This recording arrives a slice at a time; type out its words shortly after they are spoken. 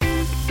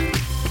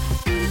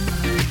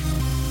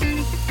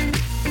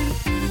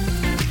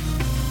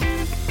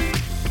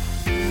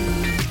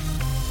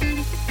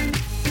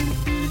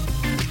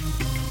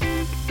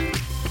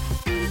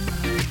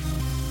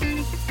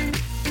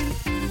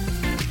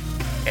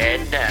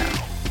And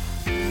now,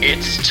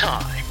 it's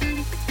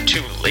time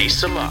to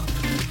lace 'em up.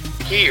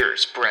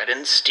 Here's Brett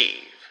and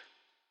Steve.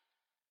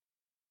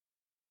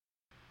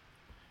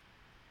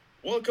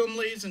 Welcome,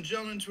 ladies and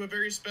gentlemen, to a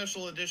very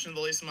special edition of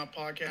the Lace 'em Up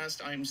podcast.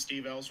 I'm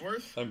Steve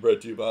Ellsworth. I'm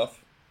Brett Duboff.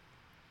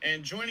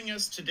 And joining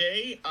us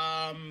today,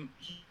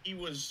 he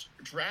was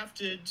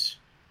drafted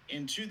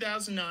in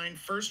 2009,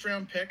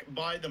 first-round pick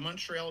by the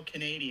Montreal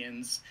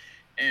Canadiens.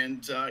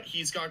 And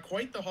he's got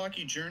quite the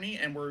hockey journey,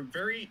 and we're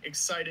very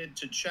excited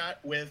to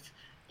chat with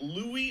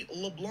Louis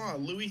Leblanc.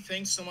 Louis,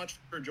 thanks so much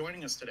for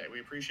joining us today.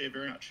 We appreciate it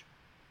very much.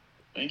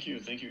 Thank you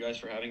guys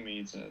for having me.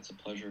 It's a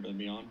pleasure to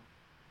be on.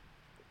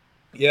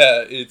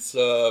 Yeah, it's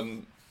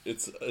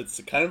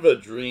kind of a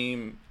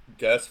dream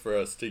guest for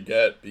us to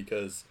get,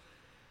 because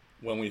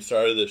when we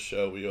started this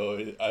show,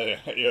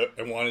 I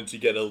wanted to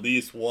get at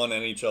least one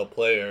NHL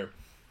player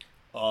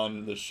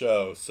on the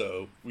show,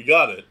 so we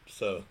got it.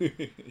 So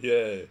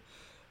yay!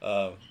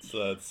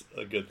 So that's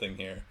a good thing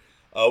here.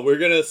 We're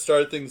gonna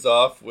start things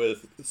off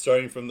with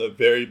starting from the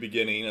very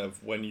beginning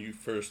of when you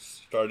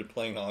first started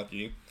playing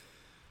hockey.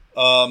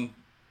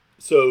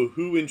 So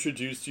who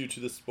introduced you to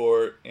the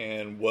sport,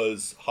 and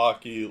was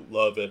hockey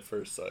love at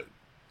first sight?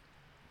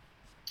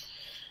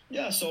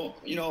 Yeah, so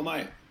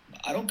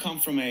I don't come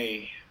from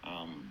a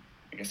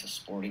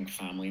sporting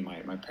family.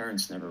 My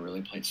parents never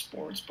really played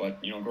sports,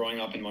 but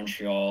growing up in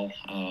Montreal,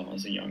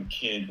 as a young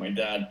kid, my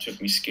dad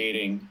took me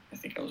skating. I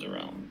think I was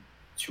around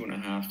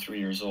 2.5, 3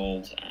 years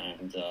old,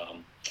 and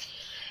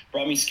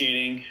brought me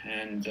skating,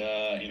 and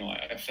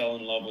I fell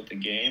in love with the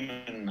game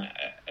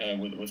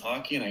and with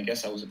hockey, and I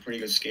guess I was a pretty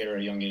good skater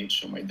at a young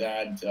age. So my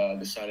dad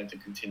decided to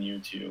continue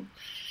to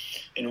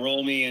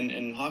enroll me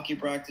in hockey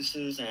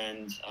practices,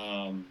 and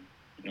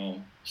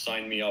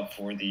signed me up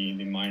for the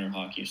Minor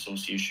Hockey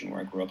Association,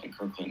 where I grew up in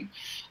Kirkland,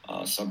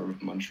 suburb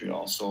of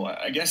Montreal. So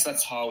I guess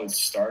that's how it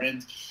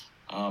started.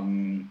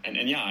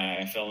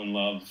 I fell in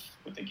love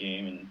with the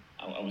game, and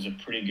I was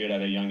pretty good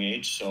at a young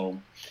age.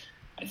 So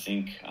I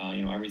think,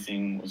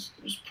 everything was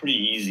pretty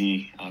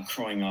easy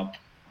growing up,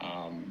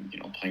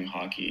 playing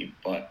hockey.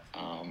 But,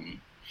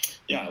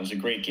 it was a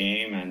great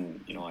game,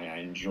 and, I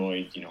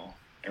enjoyed,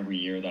 every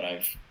year that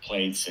I've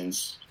played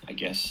since, I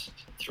guess,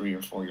 3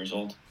 or 4 years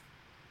old.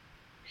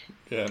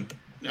 Yeah.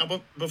 Now,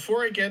 but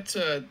before I get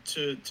to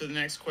the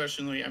next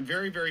question, Louis, I'm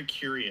very, very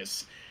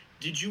curious.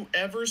 Did you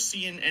ever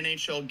see an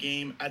NHL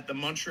game at the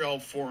Montreal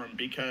Forum?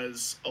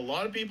 Because a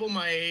lot of people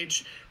my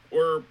age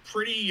were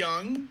pretty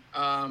young.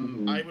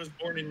 I was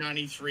born in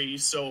 93,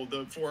 so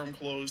the Forum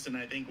closed, and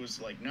I think it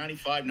was like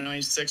 95,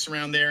 96,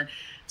 around there.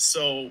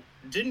 So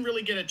didn't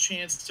really get a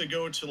chance to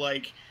go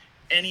to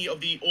any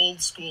of the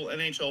old school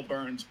NHL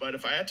barns. But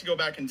if I had to go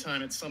back in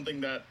time, it's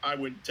something that I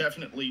would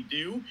definitely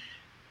do.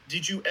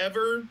 Did you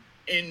ever,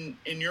 in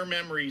your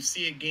memory,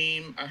 see a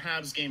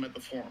Habs game at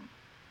the Forum?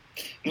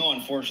 No,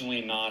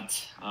 unfortunately not.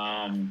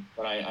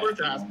 But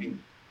Worth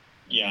asking.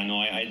 Yeah, no,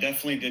 I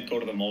definitely did go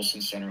to the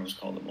Molson Center. It was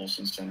called the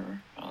Molson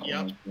Center when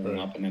I was growing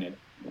up, and then it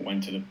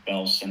went to the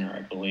Bell Center,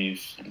 I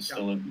believe, and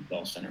still is the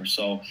Bell Center.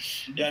 So,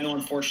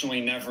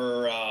 unfortunately,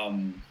 never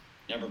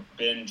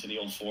been to the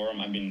old Forum.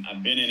 I mean,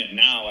 I've been in it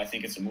now. I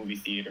think it's a movie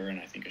theater, and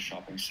I think a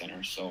shopping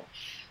center. So,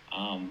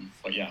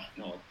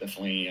 it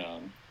definitely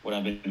would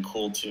have been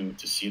cool to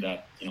see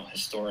that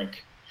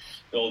historic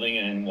building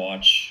and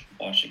watch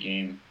a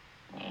game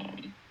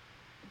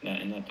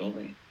in that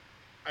building.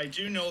 I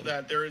do know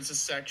that there is a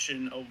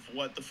section of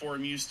what the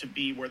Forum used to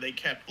be where they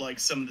kept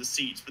some of the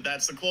seats, but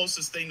that's the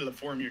closest thing to the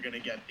Forum you're going to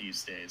get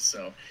these days.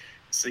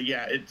 So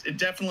yeah, it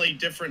definitely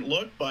different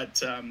look,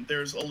 but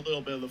there's a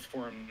little bit of the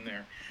Forum in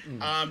there.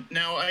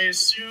 Now I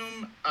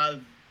assume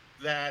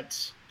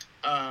that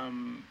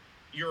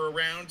you're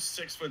around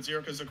 6'0",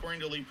 because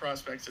according to Elite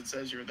Prospects, it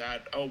says you're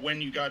that. When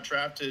you got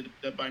drafted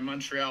by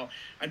Montreal,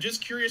 I'm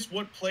just curious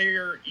what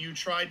player you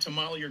tried to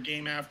model your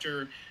game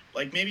after.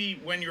 Maybe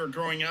when you were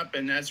growing up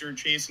and as you're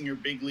chasing your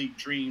big league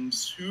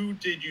dreams, who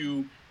did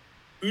you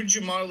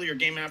model your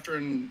game after,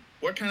 and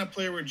what kind of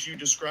player would you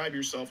describe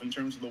yourself in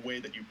terms of the way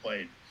that you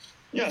played?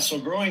 Yeah, so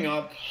growing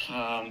up,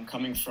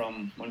 coming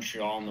from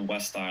Montreal on the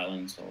West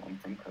Island, so I'm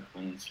from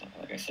Kirkland.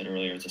 Like I said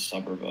earlier, it's a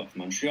suburb of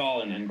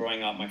Montreal, and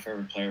growing up, my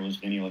favorite player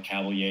was Louis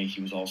Leblanc.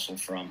 He was also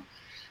from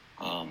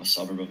a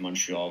suburb of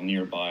Montreal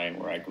nearby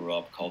where I grew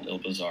up, called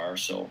Ile-Bizarre.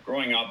 So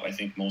growing up, I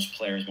think most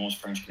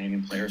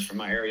French-Canadian players from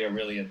my area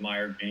really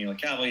admired Louis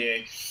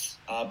Leblanc.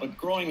 But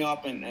growing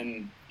up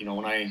and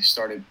when I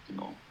started,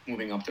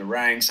 moving up the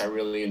ranks, I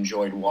really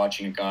enjoyed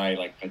watching a guy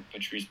like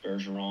Patrice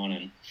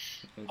Bergeron,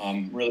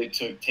 and really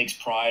takes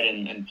pride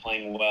in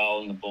playing well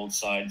on both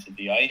sides of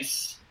the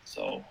ice.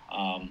 So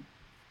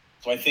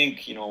I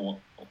think,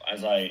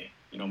 as I,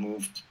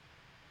 moved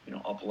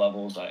up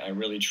levels, I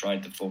really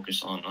tried to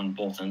focus on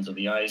both ends of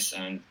the ice,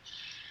 and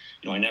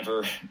I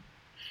never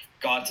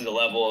got to the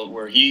level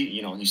where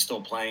he's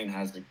still playing,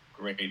 has a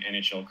great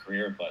NHL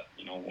career, but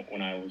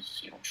when I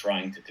was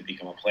trying to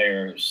become a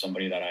player, it was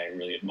somebody that I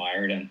really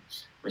admired and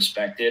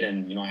respected,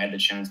 and I had the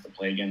chance to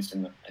play against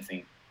him, I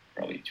think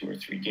probably 2 or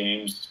 3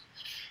 games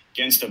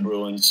against the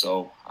Bruins.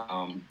 So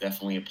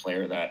definitely a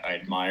player that I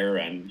admire,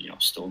 and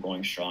still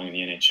going strong in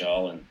the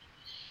NHL. And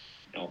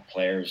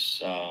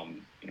players,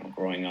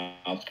 growing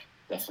up,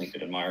 definitely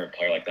could admire a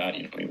player like that.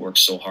 He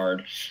works so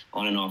hard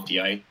on and off the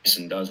ice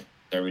and does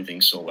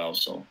everything so well.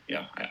 So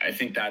yeah, I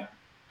think that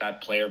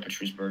player,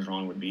 Patrice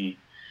Bergeron, would be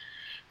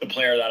the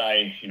player that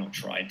I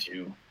try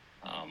to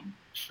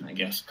I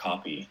guess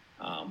copy.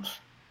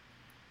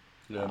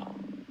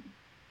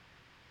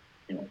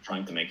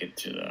 Trying to make it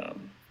to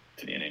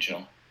the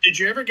NHL. Did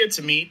you ever get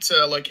to meet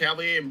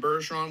Lecavalier and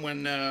Bergeron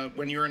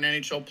when you were an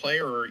NHL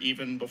player, or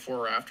even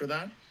before or after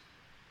that?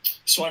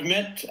 So I've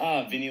met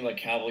Vinny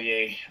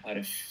Lecavalier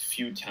a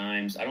few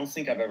times. I don't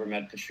think I've ever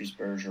met Patrice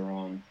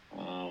Bergeron.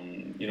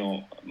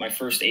 My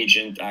first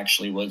agent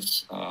actually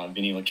was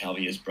Vinny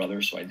Lecavalier's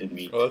brother, so I did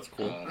meet that's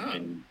cool.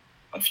 him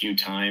a few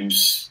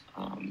times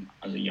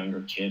as a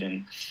younger kid.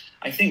 And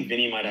I think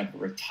Vinny might have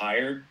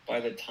retired by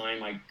the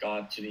time I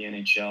got to the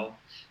NHL.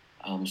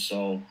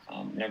 So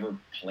never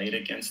played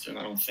against him,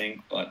 I don't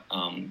think. But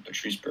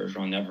Patrice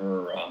Bergeron,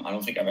 never. I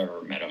don't think I've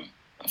ever met him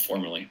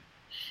formally.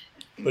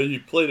 But you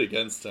played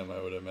against him,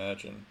 I would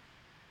imagine.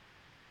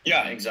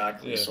 Yeah,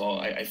 exactly. Yeah. So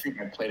I think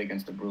I played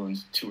against the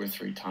Bruins 2 or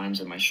 3 times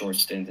in my short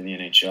stint in the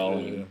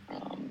NHL. Yeah.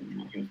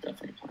 And, he was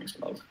definitely playing, so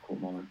that was a cool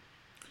moment.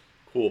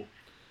 Cool.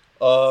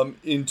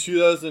 In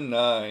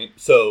 2009,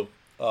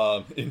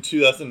 in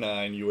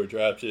 2009, you were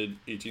drafted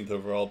 18th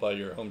overall by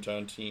your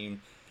hometown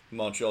team,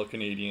 Montreal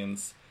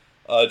Canadiens.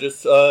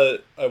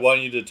 I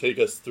want you to take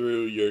us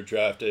through your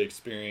draft day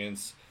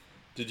experience.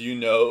 Did you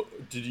know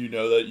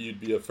that you'd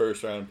be a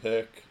first round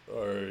pick,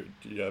 or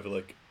do you have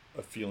a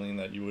feeling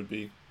that you would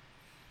be?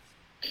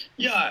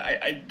 Yeah,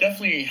 I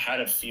definitely had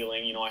a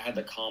feeling. I had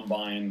the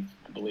combine,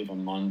 I believe, a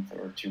month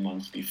or 2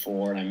 months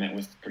before, and I met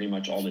with pretty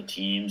much all the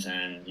teams,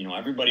 and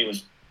everybody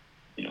was,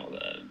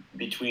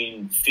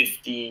 between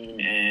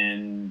 15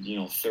 and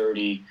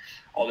 30.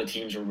 All the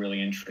teams were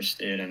really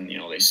interested, and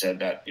they said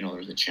that there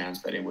was a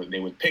chance that they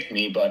would pick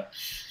me, but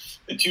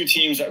the 2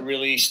 teams that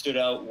really stood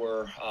out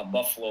were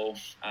Buffalo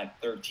at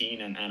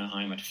 13 and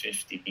Anaheim at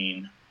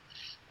 15.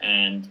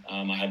 And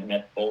I had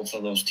met both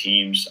of those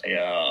teams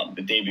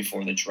the day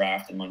before the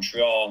draft in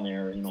Montreal,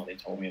 and they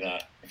told me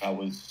that if I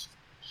was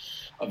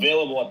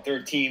available at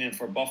 13 and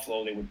for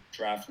Buffalo, they would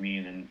draft me.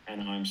 And then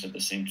Anaheim said the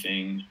same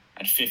thing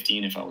at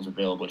 15. If I was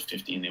available at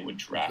 15, they would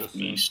draft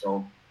me.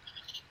 So,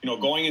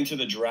 going into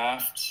the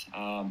draft,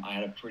 I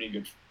had a pretty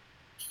good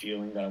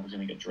feeling that I was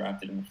going to get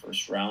drafted in the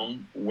first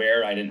round.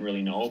 Where, I didn't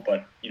really know,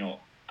 but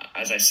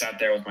as I sat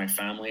there with my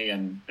family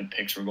and the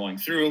picks were going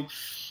through,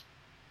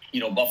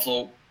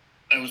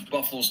 it was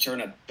Buffalo's turn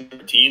at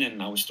 13,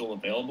 and I was still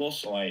available.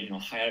 So I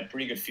had a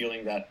pretty good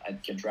feeling that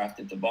I'd get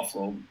drafted to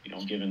Buffalo,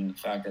 given the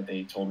fact that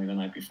they told me the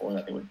night before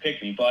that they would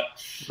pick me. But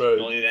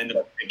they ended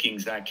up picking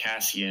Zach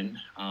Kassian,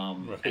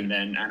 and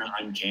then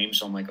Anaheim came.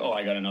 So I'm like,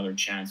 I got another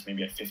chance,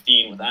 maybe at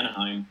 15 with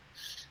Anaheim.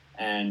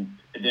 And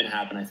it didn't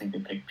happen. I think they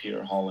picked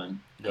Peter Holland.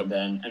 Yep.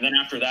 And then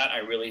after that, I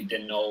really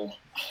didn't know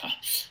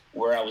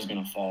where I was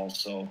going to fall.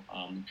 So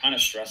kind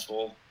of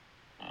stressful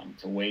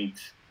to wait.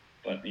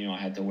 But, I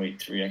had to wait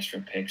 3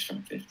 extra picks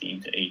from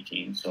 15 to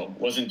 18. So it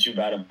wasn't too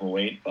bad of a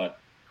wait, but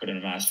couldn't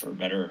have asked for a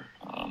better,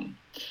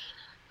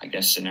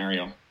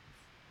 scenario.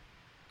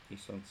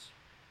 Makes sense.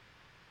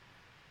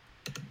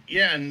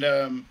 Yeah, and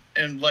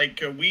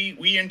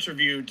we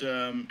interviewed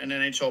an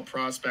NHL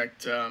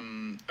prospect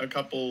a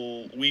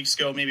couple weeks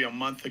ago, maybe a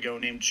month ago,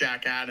 named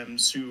Jack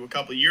Adams, who a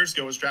couple of years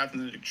ago was drafted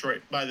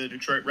by the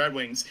Detroit Red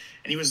Wings,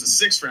 and he was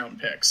a 6th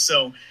round pick.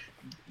 So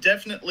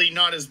definitely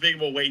not as big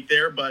of a weight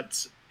there,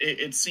 but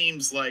it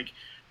seems like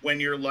when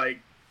you're like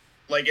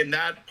in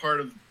that part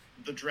of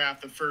the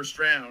draft, the first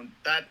round,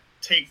 that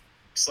takes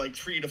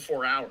 3 to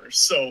 4 hours.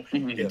 So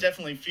it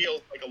definitely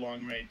feels like a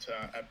long wait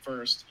at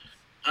first.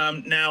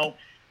 Now,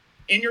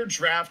 in your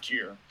draft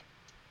year,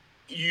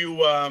 you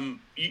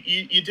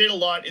did a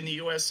lot in the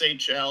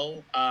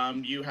USHL.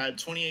 You had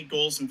 28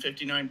 goals and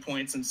 59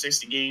 points in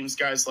 60 games.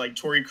 Guys like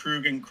Torrey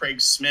Krug and Craig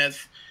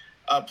Smith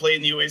played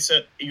in the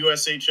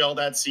USHL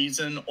that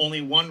season. Only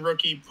one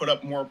rookie put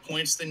up more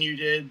points than you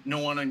did. No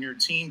one on your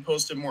team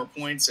posted more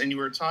points, and you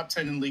were top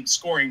 10 in league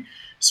scoring.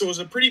 So it was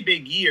a pretty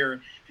big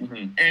year.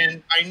 Mm-hmm.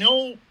 And I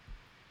know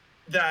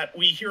that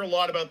we hear a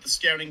lot about the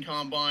scouting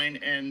combine,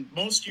 and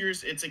most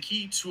years it's a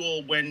key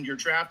tool when you're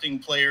drafting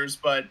players,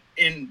 but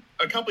in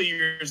a couple of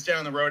years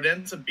down the road, it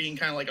ends up being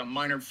kind of like a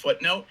minor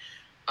footnote.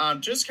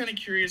 Just kind of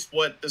curious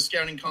what the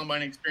scouting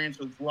combine experience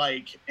was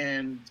like,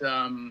 and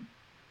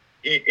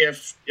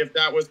if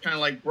that was kind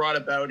of brought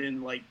about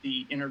in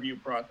the interview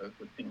process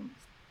with teams.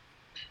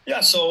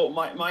 Yeah, so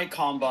my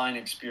combine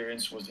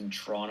experience was in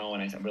Toronto,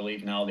 and I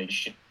believe now they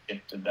shifted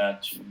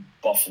that to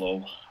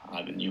Buffalo,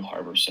 the New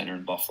Harbor Center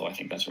in Buffalo. I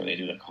think that's where they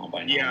do the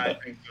combine now. Yeah, I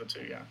think so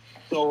too, yeah.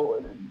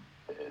 So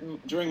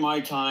during my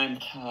time,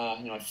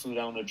 I flew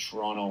down to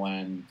Toronto,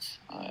 and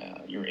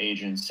your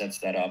agent sets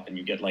that up, and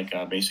you get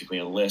basically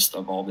a list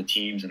of all the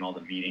teams and all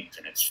the meetings,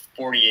 and it's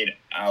 48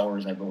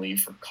 hours, I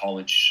believe, for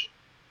college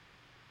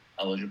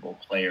eligible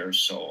players.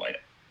 So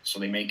So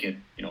they make it,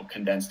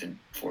 condensed in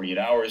 48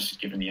 hours,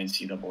 given the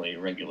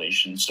NCAA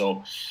regulations.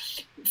 So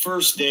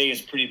first day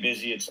is pretty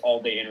busy. It's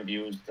all day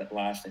interviews that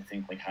last, I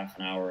think, like half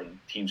an hour, and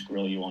teams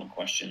grill you on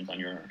questions on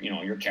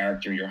your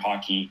character, your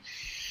hockey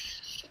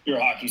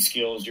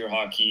skills, your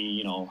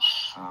hockey,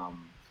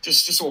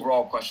 just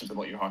overall questions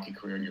about your hockey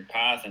career and your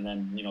path. And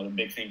then, the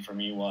big thing for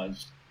me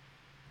was,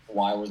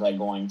 why was I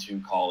going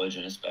to college,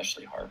 and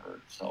especially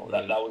Harvard? So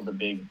that was the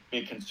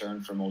big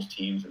concern for most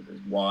teams is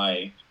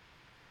why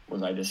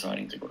was I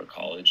deciding to go to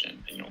college?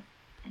 And,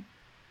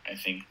 I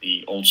think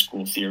the old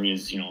school theory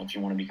is, if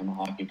you want to become a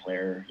hockey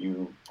player,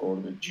 you go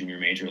to the junior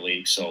major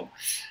league. So,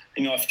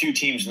 a few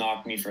teams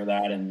knocked me for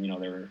that. And,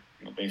 they were,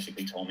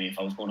 basically told me if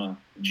I was going a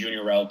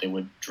junior route, they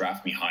would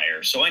draft me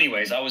higher. So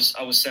anyways, I was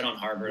set on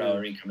Harvard. I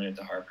already committed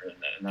to Harvard,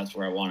 and that's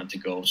where I wanted to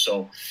go.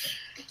 So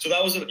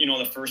that was,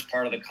 the first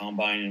part of the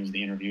combine. It was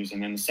the interviews.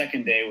 And then the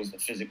second day was the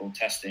physical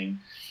testing,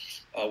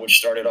 which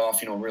started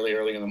off, really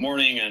early in the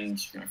morning.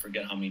 And I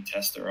forget how many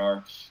tests there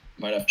are.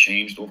 Might have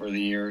changed over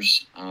the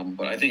years.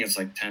 But I think it's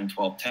like 10,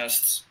 12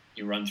 tests.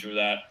 You run through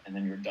that, and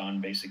then you're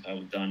done. Basically, I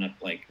was done at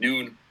like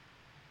noon.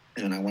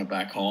 And then I went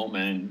back home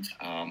and,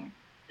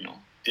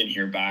 didn't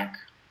hear back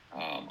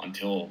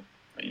until,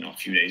 a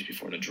few days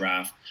before the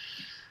draft,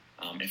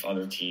 if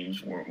other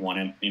teams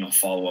wanted,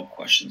 follow-up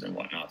questions and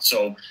whatnot.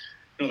 So,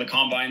 the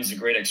combine is a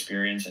great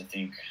experience.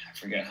 I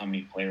forget how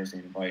many players they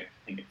invite.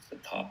 I think it's the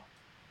top,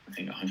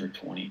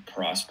 120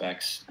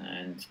 prospects,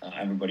 and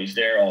everybody's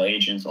there, all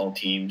agents, all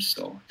teams.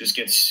 So just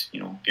get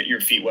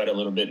your feet wet a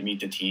little bit, meet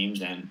the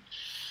teams, and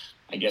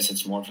I guess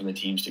it's more for the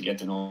teams to get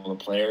to know the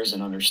players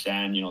and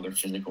understand, their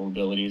physical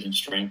abilities and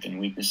strength and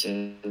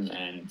weaknesses,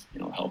 and,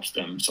 helps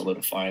them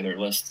solidify their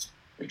lists,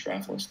 their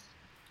draft list.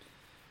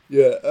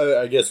 Yeah,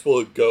 I guess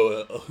we'll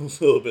go a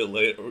little bit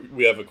later.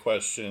 We have a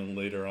question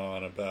later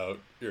on about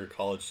your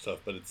college stuff,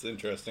 but it's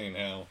interesting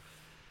how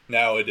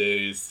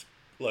nowadays,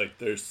 like,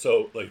 there's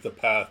the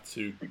path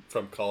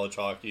from college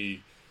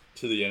hockey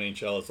to the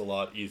NHL is a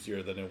lot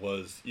easier than it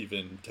was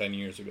even 10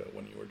 years ago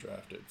when you were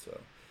drafted. So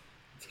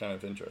it's kind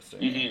of interesting.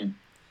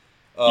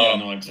 Mm-hmm.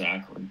 No,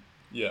 exactly.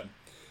 Yeah.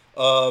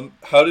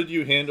 How did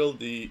you handle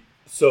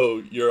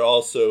so you're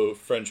also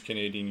French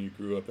Canadian, you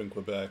grew up in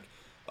Quebec.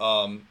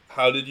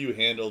 How did you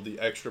handle the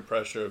extra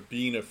pressure of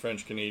being a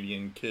French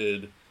Canadian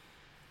kid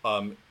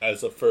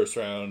as a first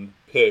round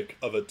pick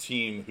of a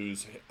team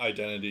whose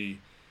identity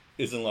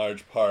is in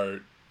large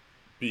part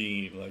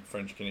being like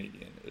French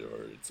Canadian,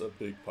 or it's a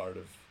big part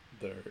of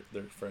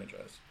their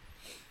franchise?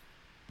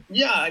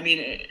 Yeah, I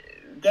mean,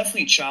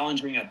 definitely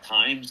challenging at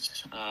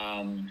times.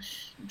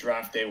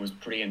 Draft day was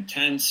pretty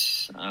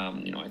intense.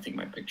 I think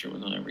my picture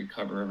was on every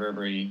cover of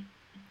every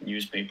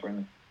newspaper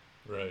in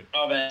the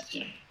province.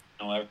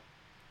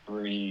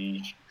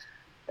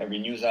 Every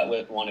news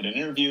outlet wanted an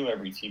interview.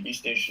 Every TV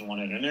station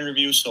wanted an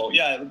interview. So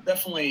yeah,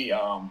 definitely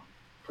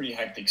pretty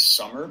hectic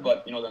summer.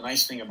 But the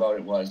nice thing about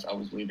it was I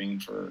was leaving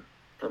for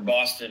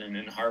Boston and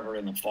then Harvard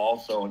in the fall.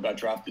 So I got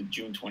drafted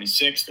June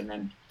 26th, and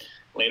then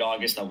late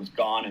August I was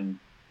gone, and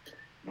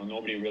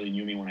nobody really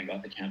knew me when I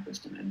got to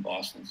campus in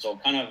Boston. So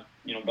kind of,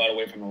 got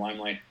away from the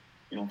limelight,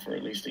 for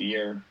at least a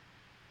year.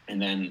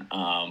 And then,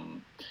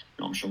 I'm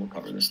sure we'll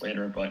cover this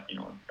later, but,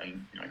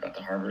 I got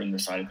to Harvard and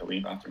decided to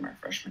leave after my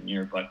freshman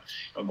year. But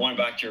going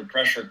back to your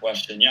pressure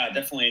question, yeah,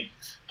 definitely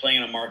playing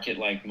in a market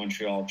like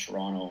Montreal,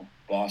 Toronto,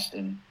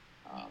 Boston,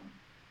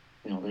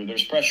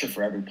 there's pressure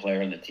for every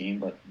player in the team,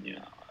 but,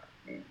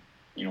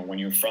 when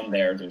you're from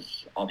there,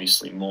 there's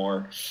obviously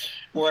more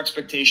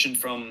expectation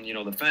from,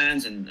 the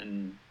fans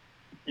and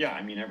yeah,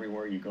 I mean,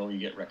 everywhere you go, you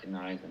get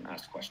recognized and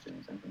asked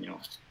questions. And,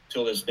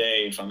 till this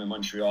day, if I'm in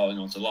Montreal,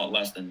 it's a lot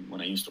less than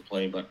when I used to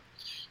play. But,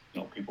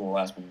 people will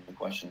ask me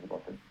questions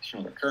about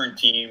the current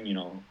team,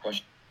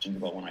 questions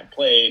about when I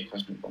played,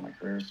 questions about my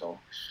career. So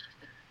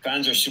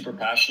fans are super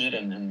passionate,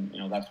 and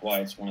that's why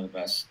it's one of the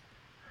best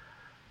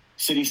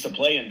cities to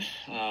play in.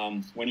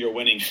 When you're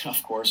winning,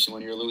 of course,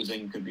 when you're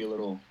losing, it could be a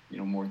little,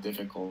 more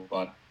difficult.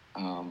 But,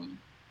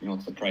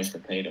 it's the price to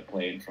pay to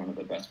play in front of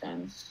the best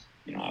fans,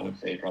 I would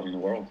say probably in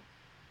the world.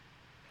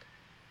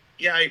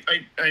 Yeah,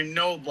 I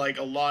know, like,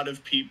 a lot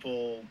of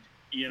people,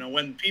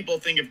 when people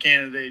think of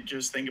Canada, they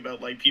just think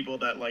about, like, people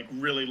that, like,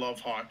 really love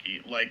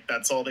hockey. Like,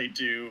 that's all they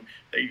do.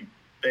 They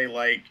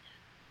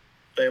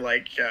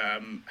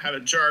have a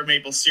jar of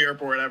maple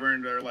syrup or whatever,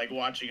 and they're, like,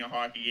 watching a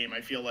hockey game.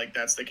 I feel like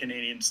that's the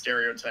Canadian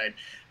stereotype.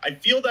 I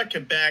feel that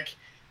Quebec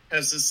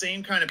has the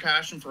same kind of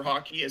passion for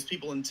hockey as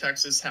people in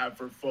Texas have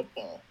for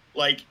football.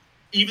 Like,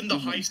 even the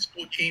high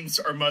school games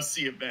are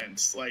must-see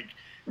events. Like,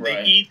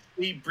 they eat,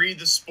 sleep, breathe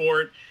the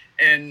sport.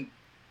 And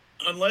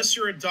unless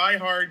you're a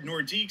diehard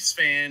Nordiques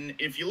fan,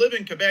 if you live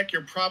in Quebec,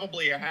 you're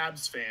probably a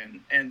Habs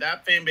fan. And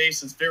that fan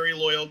base is very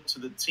loyal to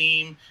the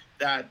team.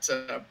 That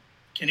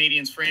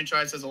Canadiens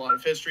franchise has a lot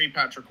of history.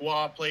 Patrick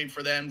Roy played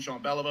for them,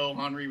 Jean Beliveau,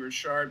 Henri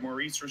Richard,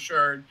 Maurice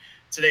Richard,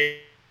 today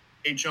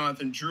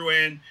Jonathan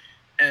Drouin,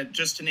 and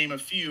just to name a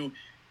few.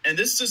 And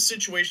this is a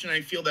situation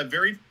I feel that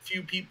very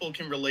few people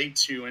can relate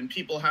to, and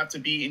people have to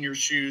be in your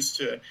shoes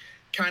to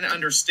kind of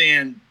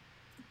understand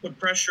the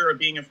pressure of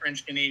being a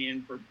French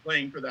Canadian for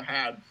playing for the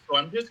Habs. So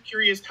I'm just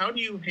curious, how do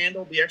you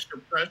handle the extra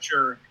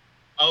pressure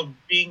of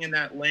being in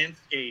that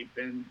landscape?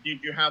 And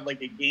did you have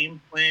like a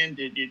game plan?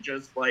 Did you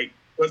just like,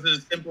 was it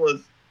as simple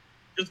as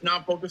just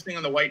not focusing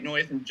on the white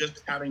noise and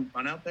just having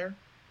fun out there?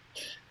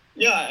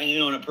 Yeah, and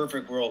in a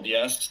perfect world,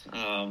 yes.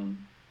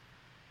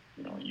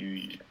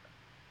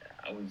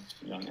 I was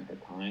young at the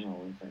time. I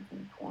was, I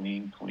think,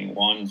 20,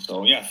 21.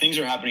 So, yeah, things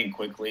are happening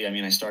quickly. I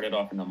mean, I started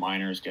off in the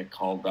minors, get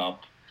called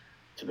up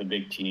to the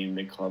big team,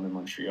 big club in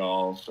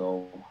Montreal.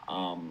 So,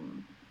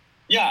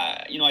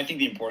 I think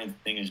the important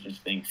thing is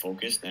just staying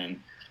focused and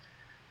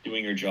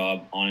doing your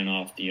job on and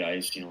off the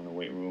ice, in the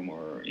weight room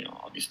or,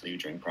 obviously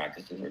during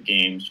practices or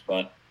games.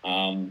 But,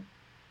 I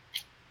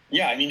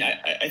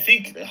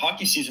think the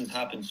hockey seasons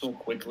happen so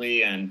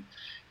quickly and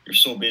you're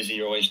so busy,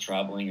 you're always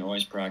traveling, you're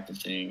always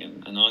practicing,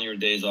 and on your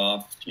days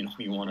off,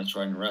 you want to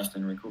try and rest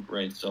and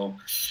recuperate. So,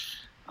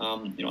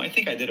 I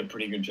think I did a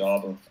pretty good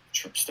job of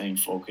staying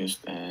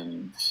focused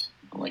and,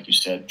 like you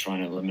said,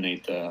 trying to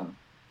eliminate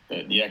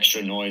the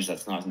extra noise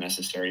that's not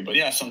necessary. But,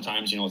 yeah,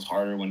 sometimes, it's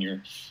harder when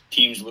your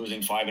team's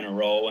losing 5 in a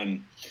row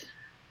and,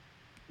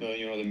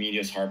 the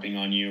media's harping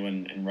on you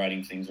and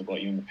writing things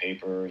about you in the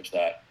papers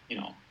that,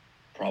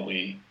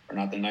 probably are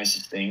not the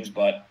nicest things.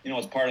 But,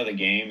 it's part of the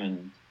game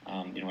and,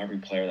 every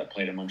player that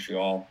played in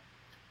Montreal,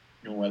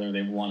 whether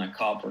they've won a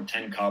cup or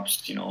 10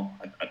 cups,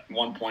 at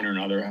one point or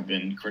another have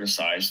been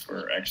criticized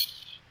for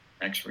X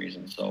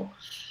reason. So,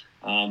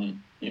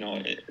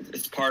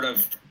 it's part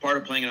of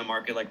playing in a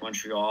market like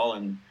Montreal.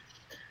 And,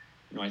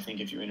 I think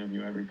if you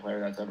interview every player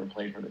that's ever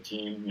played for the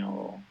team,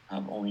 they'll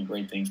have only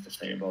great things to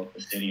say about the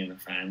city and the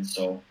fans.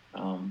 So,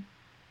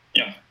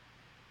 yeah.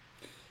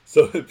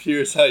 So it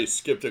appears I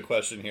skipped a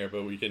question here,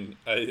 but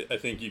I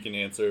think you can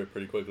answer it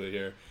pretty quickly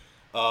here.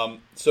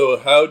 So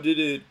how did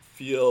it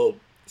feel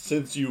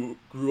since you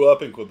grew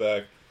up in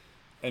Quebec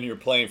and you're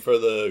playing for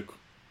the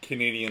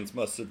Canadiens?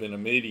 Must have been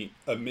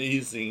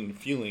amazing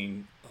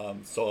feeling.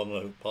 So on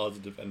the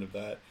positive end of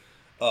that,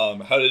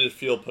 how did it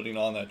feel putting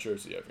on that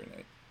jersey every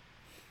night?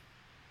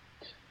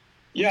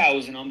 Yeah, it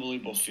was an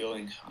unbelievable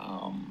feeling.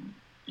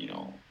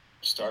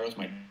 Started with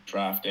my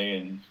draft day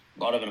and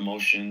a lot of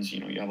emotions.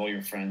 You have all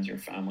your friends, your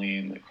family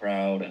in the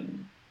crowd,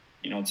 and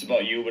it's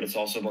about you, but it's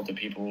also about the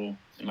people,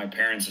 and my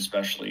parents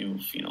especially,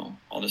 who've,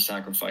 all the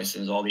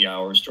sacrifices, all the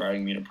hours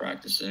driving me to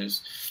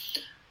practices,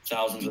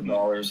 thousands of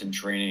dollars in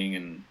training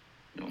and,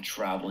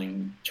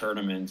 traveling,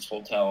 tournaments,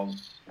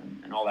 hotels,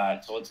 and all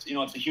that. So it's,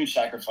 it's a huge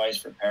sacrifice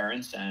for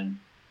parents, and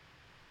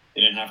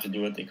they didn't have to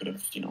do it. They could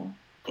have,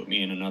 put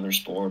me in another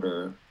sport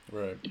or,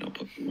 right,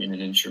 put me in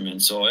an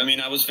instrument. So,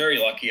 I was very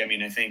lucky.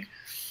 I think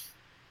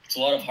it's a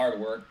lot of hard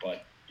work,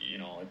 but,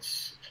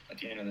 it's at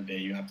the end of the day,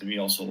 you have to be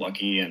also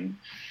lucky and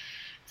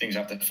things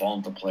have to fall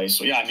into place.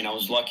 So, yeah, I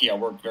was lucky. I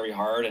worked very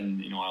hard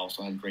and, I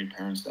also had great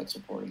parents that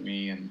supported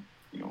me and,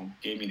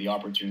 gave me the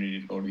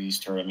opportunity to go to these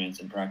tournaments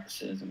and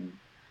practices and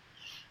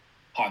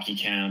hockey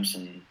camps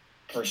and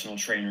personal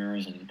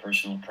trainers and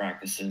personal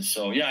practices.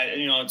 So, yeah,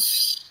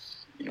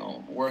 it's,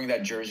 wearing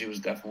that jersey was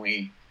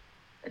definitely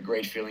a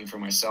great feeling for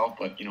myself,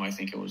 but, I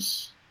think it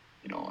was,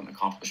 an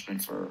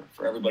accomplishment for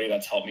everybody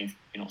that's helped me,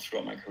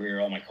 throughout my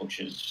career, all my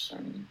coaches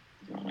and,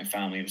 my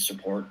family, the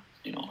support,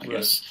 I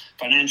guess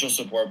financial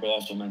support, but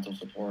also mental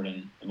support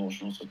and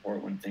emotional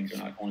support when things are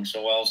not going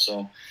so well.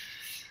 So,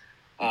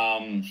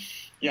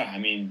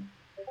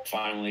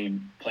 finally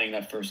playing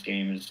that first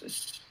game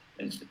is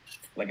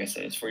like I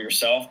said, it's for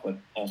yourself, but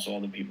also all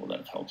the people that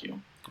have helped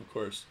you. Of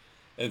course.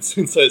 And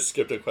since I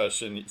skipped a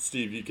question,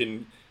 Steve,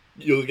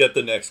 you'll get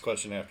the next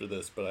question after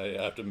this, but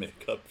I have to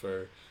make up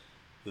for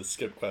the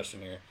skip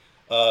question here.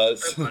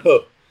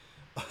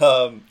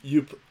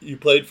 You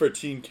played for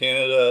Team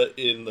Canada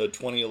in the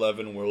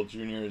 2011 World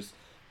Juniors.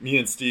 Me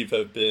and Steve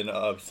have been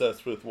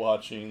obsessed with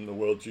watching the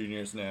World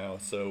Juniors now,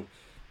 so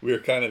we're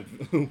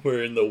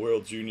in the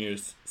World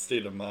Juniors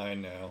state of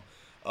mind now.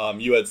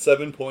 You had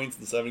 7 points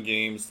in 7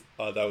 games.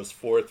 That was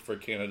 4th for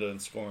Canada in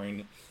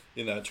scoring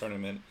in that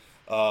tournament.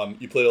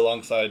 You played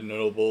alongside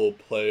notable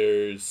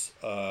players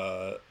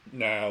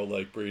now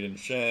like Braden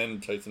Shen,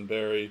 Tyson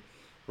Barrie,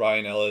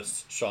 Ryan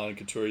Ellis, Sean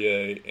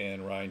Couturier,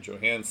 and Ryan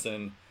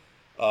Johansson.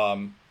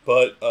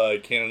 But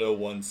Canada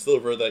won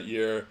silver that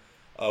year.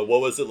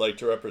 What was it like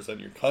to represent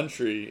your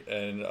country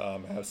and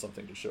have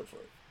something to show for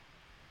it?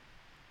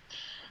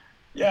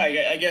 Yeah,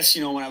 I guess,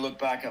 when I look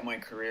back at my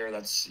career,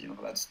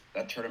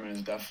 that tournament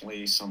is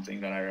definitely something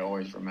that I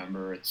always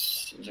remember. It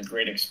was a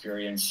great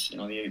experience.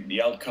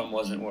 The outcome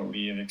wasn't what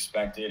we had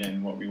expected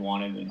and what we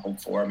wanted and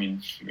hoped for.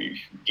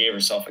 We gave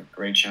ourselves a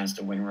great chance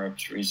to win. We're up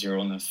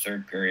 3-0 in the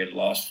third period,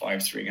 lost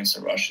 5-3 against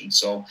the Russians.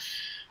 So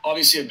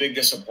obviously a big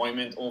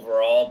disappointment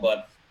overall,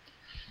 but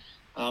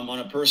on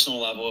a personal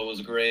level, it was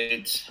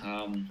great.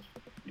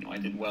 I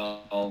did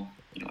well.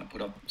 I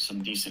put up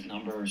some decent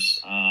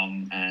numbers,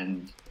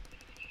 and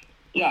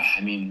yeah,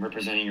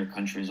 representing your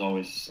country is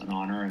always an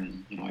honor,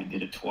 and I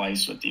did it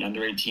twice with the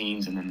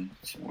under-18s, and then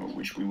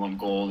which we won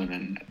gold, and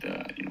then at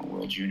the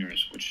World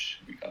Juniors, which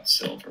we got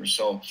silver.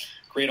 So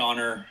great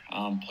honor.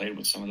 Played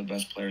with some of the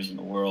best players in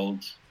the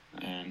world.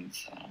 And,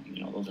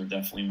 those are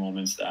definitely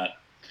moments that,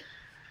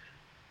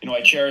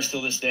 I cherish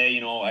till this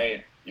day.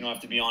 I have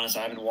to be honest,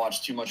 I haven't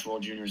watched too much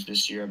World Juniors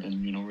this year. I've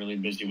been, really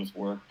busy with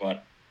work,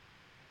 but,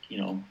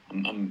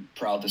 I'm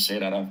proud to say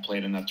that I've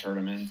played in that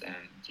tournament and,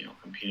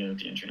 competed at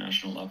the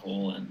international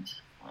level, and,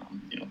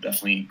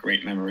 definitely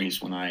great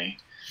memories when I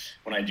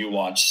do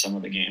watch some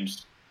of the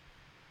games.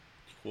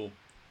 Cool.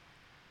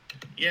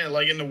 Yeah,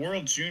 like in the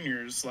World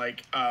Juniors,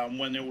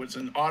 when it was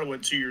in Ottawa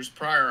 2 years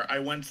prior, I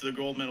went to the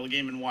gold medal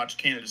game and watched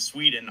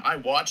Canada-Sweden. I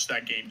watched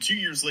that game. 2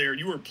 years later,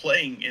 you were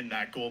playing in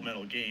that gold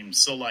medal game.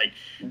 So,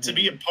 to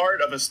be a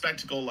part of a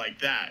spectacle like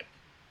that,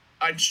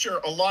 I'm sure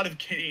a lot of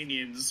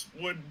Canadians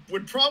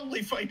would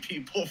probably fight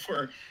people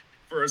for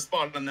a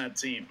spot on that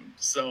team.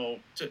 So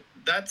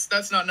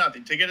that's not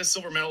nothing. To get a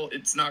silver medal,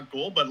 it's not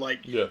gold, but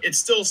it's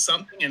still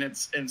something, and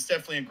it's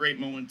definitely a great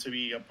moment to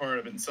be a part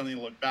of and something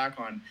to look back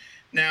on.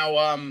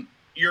 Now,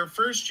 your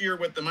first year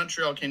with the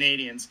Montreal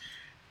Canadiens,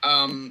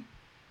 in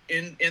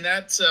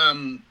that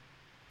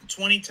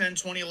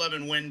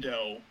 2010-2011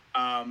 window,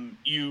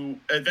 you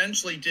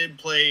eventually did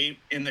play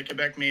in the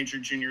Quebec Major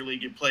Junior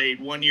League. You played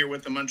 1 year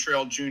with the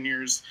Montreal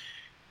Juniors.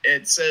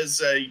 It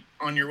says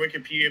on your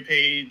Wikipedia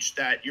page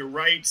that your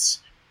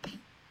rights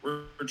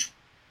were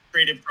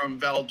traded from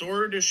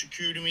Val-d'Or to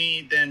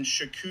Chicoutimi, then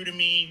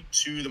Chicoutimi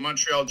to the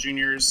Montreal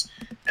Juniors.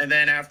 And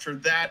then after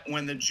that,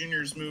 when the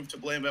Juniors moved to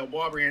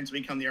Blainville-Boisbriand to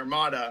become the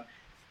Armada,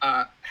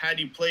 had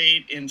you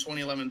played in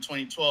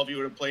 2011-2012, you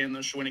would have played in the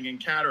Shawinigan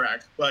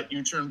Cataracts. But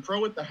you turned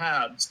pro with the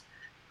Habs.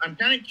 I'm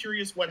kind of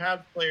curious what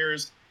Habs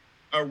players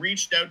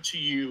reached out to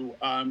you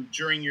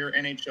during your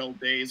NHL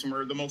days and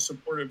were the most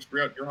supportive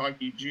throughout your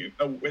hockey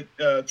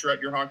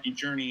throughout your hockey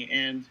journey,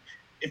 and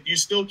if you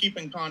still keep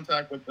in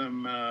contact with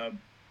them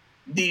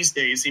these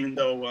days, even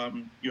though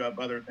you have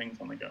other things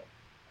on the go.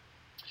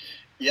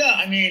 Yeah,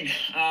 I mean,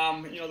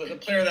 the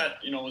player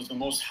that was the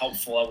most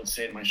helpful, I would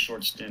say, in my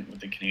short stint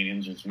with the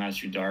Canadiens was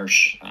Matthew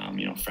Darche,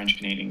 French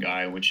Canadian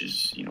guy, which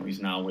is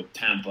he's now with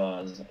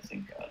Tampa as I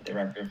think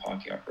director of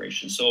hockey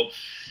operations. So.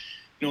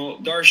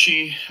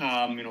 Darcy,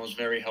 was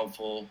very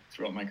helpful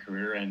throughout my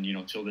career, and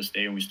till this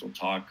day we still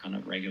talk on a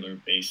regular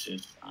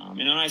basis.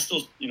 And I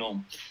still,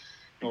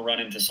 run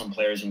into some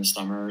players in the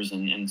summers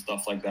and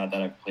stuff like that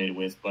I've played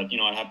with. But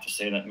I'd have to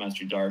say that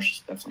Matthew Darche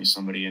is definitely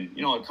somebody, and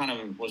it kind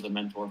of was a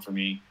mentor for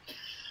me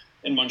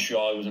in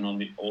Montreal. He was on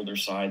the older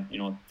side, at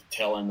the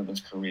tail end of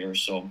his career.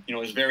 So he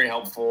was very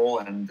helpful,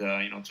 and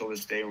till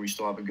this day we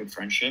still have a good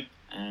friendship,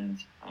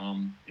 and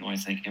I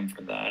thank him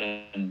for that,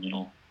 and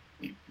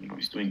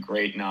he's doing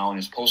great now in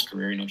his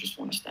post-career. Just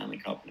won a Stanley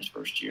Cup in his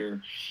first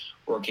year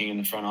working in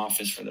the front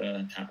office for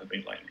the Tampa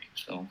Bay Lightning.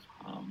 So,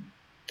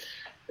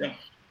 yeah.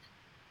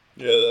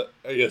 Yeah,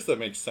 I guess that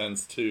makes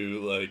sense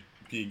to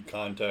be in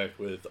contact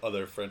with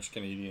other French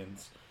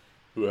Canadians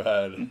who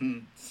had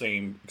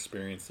same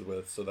experiences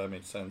with. So that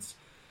makes sense.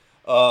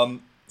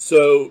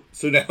 So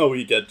now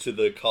we get to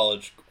the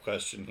college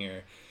question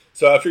here.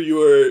 So after you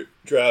were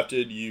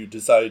drafted, you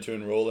decided to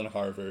enroll in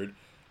Harvard,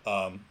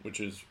 which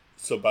is.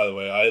 So, by the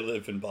way, I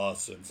live in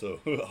Boston, so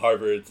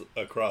Harvard's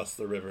across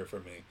the river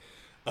from me.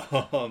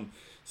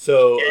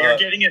 You're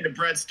getting into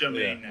Brett's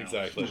domain now.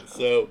 Exactly.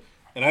 So,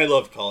 and I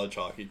love college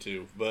hockey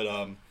too. But,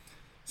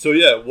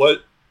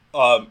 what?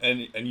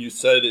 And you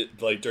said it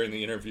during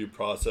the interview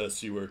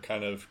process, you were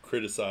kind of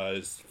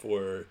criticized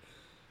for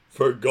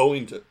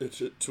going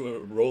to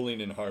enrolling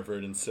in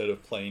Harvard instead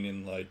of playing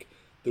in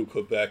the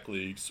Quebec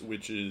leagues,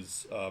 which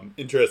is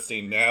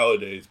interesting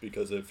nowadays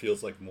because it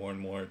feels like more and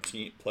more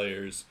team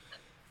players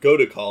go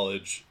to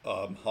college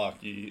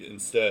hockey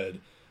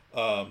instead,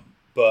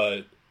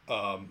 but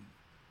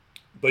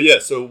yeah.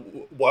 So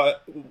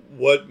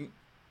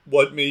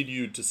what made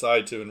you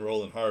decide to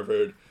enroll in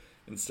Harvard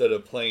instead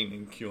of playing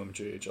in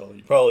QMJHL?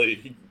 You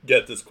probably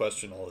get this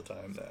question all the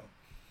time now.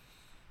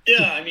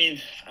 Yeah, I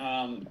mean,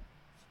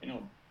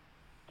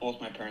 both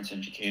my parents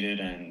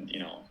educated, and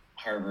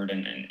Harvard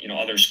and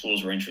other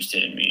schools were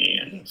interested in me,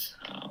 and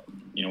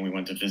we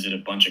went to visit a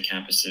bunch of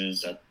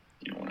campuses at.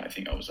 When I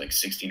think I was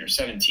 16 or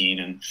 17,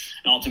 and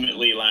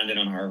ultimately landed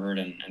on Harvard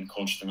and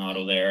coached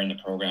Donato there in the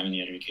program and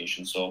the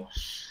education. So,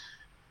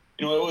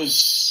 it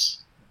was,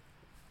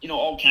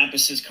 all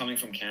campuses coming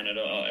from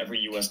Canada. Every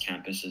U.S.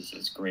 campus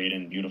is great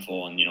and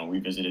beautiful. And, we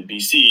visited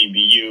BC,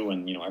 BU,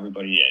 and,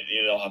 everybody,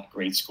 they all have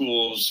great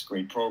schools,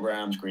 great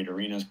programs, great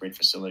arenas, great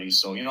facilities.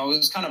 So, it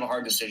was kind of a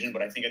hard decision,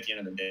 but I think at the end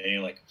of the day,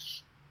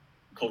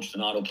 Coach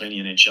Donato played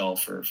in the NHL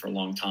for a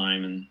long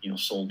time and,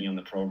 sold me on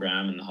the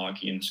program and the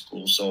hockey and the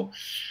school. So,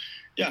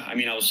 yeah, I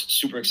mean, I was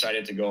super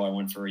excited to go. I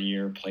went for a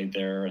year, played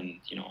there, and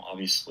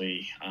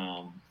obviously,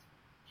 I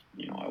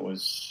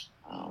was,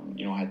 I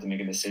had to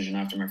make a decision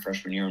after my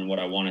freshman year on what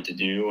I wanted to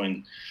do,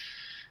 and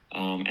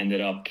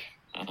ended up,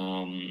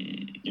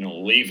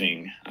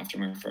 leaving after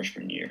my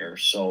freshman year.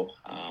 So,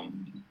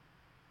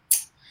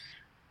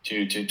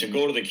 to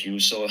go to the Q.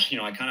 So,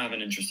 I kind of have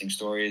an interesting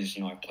story.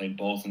 I played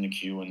both in the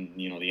Q and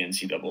the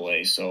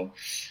NCAA. So,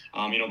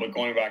 but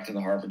going back to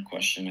the Harvard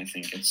question, I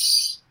think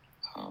it's.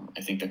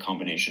 I think the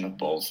combination of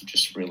both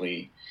just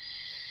really,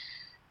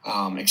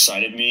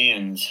 excited me,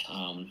 and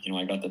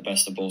I got the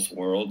best of both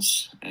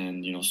worlds,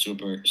 and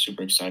super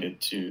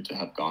excited to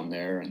have gone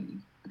there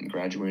and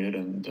graduated,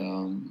 and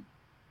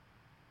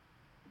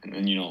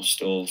then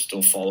still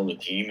follow the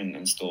team and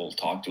then still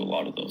talk to a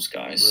lot of those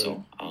guys. Right.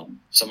 So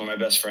some of my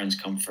best friends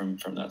come from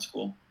that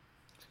school.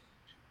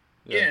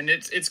 Yeah, and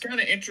it's kind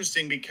of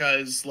interesting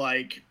because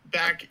like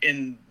back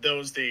in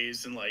those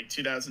days in like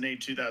 2008,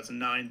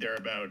 2009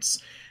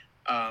 thereabouts,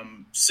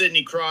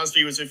 Sidney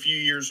Crosby was a few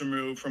years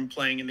removed from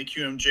playing in the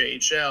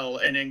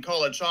QMJHL, and in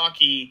college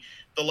hockey,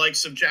 the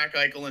likes of Jack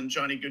Eichel and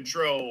Johnny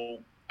Gaudreau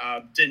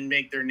didn't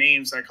make their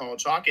names at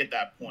college hockey at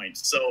that point.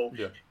 So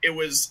It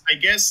was, I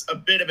guess, a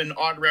bit of an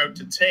odd route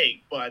to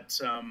take, but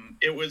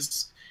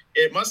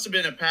it must have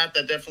been a path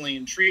that definitely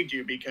intrigued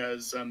you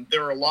because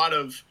there were a lot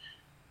of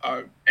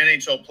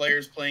NHL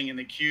players playing in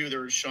the Q.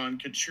 There was Sean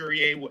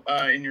Couturier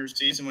in your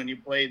season when you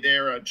played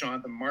there,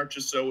 Jonathan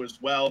Marchessault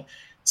as well.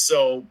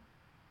 So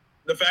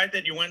the fact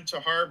that you went to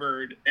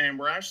Harvard and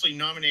were actually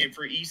nominated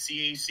for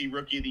ECAC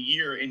Rookie of the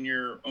Year in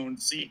your lone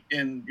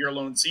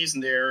season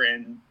there,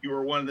 and you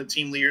were one of the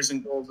team leaders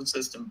in goals,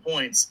 assists, and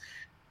points.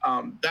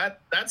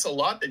 That's a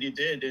lot that you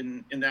did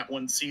in that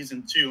one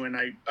season too. And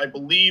I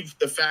believe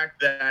the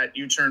fact that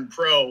you turned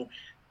pro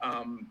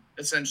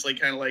essentially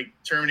kind of like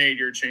terminated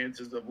your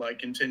chances of like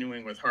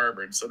continuing with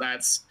Harvard. So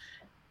that's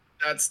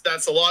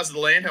the laws of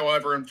the land,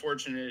 however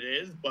unfortunate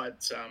it is.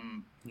 But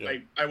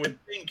I would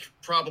think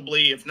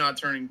probably if not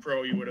turning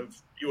pro, you would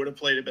have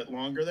played a bit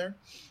longer there.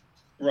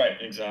 Right,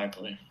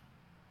 exactly.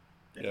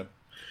 Yeah.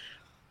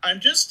 I'm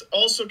just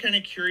also kind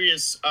of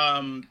curious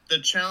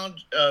the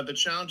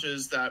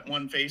challenges that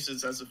one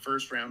faces as a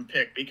first round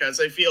pick,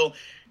 because I feel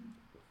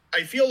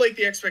like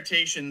the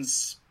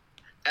expectations.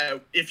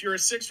 If you're a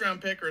 6th round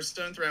pick or a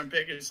 7th round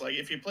pick, it's like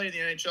if you play in the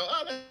NHL,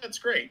 that's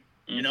great,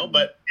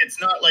 but it's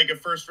not like a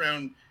first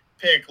round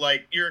pick.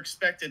 Like you're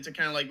expected to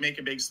kind of like make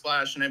a big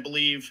splash. And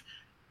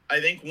I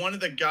think one of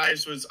the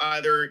guys was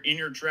either in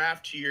your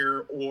draft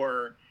year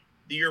or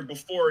the year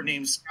before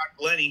named Scott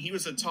Glennie. He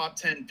was a top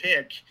 10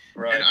 pick.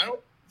 Right. And I don't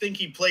think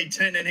he played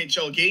 10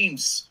 NHL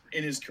games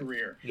in his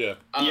career. Yeah.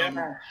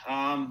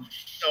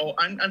 So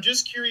I'm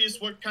just curious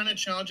what kind of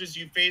challenges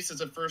you face as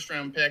a first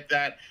round pick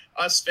that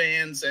us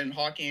fans and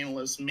hockey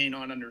analysts may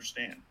not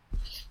understand.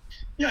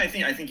 Yeah, I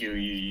think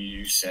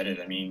you said it.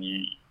 I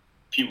mean,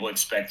 people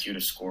expect you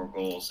to score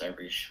goals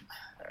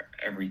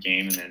every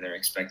game, and then they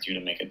expect you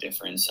to make a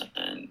difference.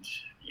 And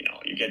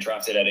you get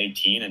drafted at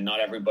 18, and not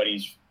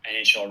everybody's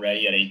NHL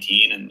ready at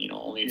 18, and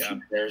only a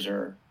few players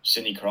are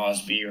Sidney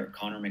Crosby or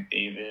Connor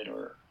McDavid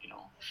or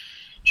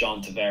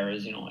John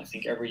Tavares. I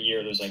think every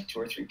year there's like 2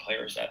 or 3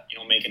 players that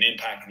make an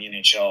impact in the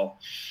NHL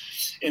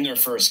in their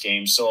first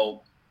game.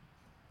 So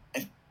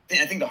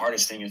I think the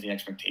hardest thing is the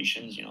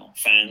expectations,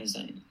 fans,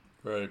 and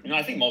right.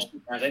 I think most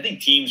times, I think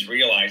teams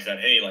realize that,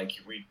 hey, like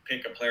if we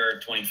pick a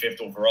player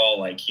 25th overall,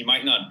 like he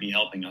might not be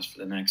helping us for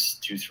the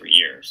next 2-3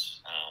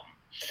 years.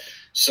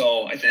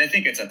 So I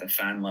think it's at the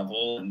fan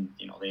level, and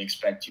they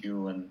expect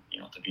you and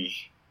to be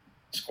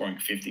scoring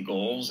 50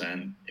 goals,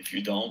 and if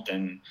you don't,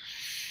 then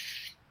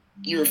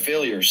you're a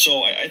failure.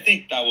 So I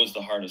think that was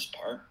the hardest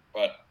part.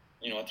 But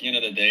at the end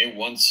of the day,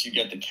 once you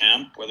get to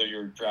camp, whether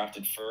you're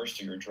drafted first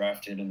or you're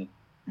drafted in the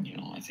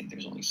I think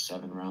there's only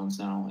 7 rounds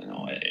now.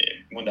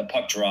 When the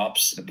puck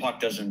drops, the puck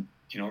doesn't,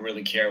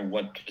 really care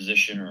what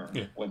position or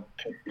what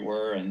pick you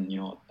were, and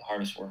the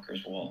hardest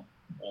workers will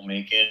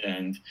make it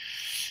and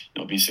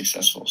be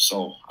successful.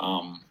 So,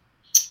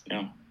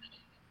 yeah.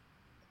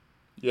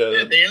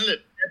 At the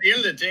end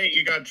of the day,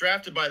 you got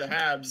drafted by the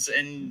Habs,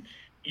 and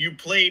you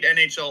played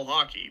NHL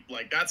hockey.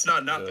 Like that's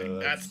not nothing.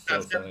 That's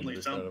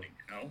definitely something.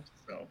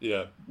 So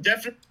yeah,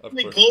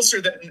 definitely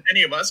closer than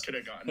any of us could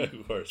have gotten.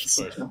 Of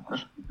course.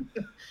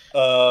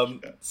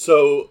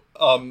 So,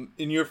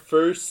 in your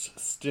first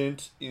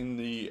stint in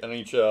the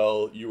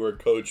NHL, you were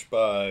coached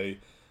by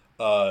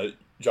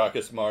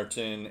Jacques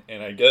Martin,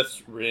 and I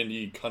guess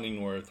Randy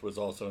Cunningworth was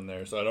also in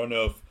there. So I don't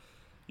know if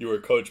you were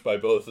coached by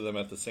both of them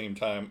at the same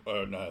time,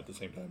 or not at the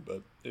same time,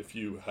 but if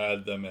you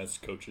had them as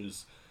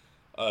coaches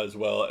as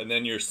well. And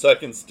then your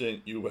second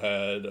stint, you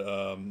had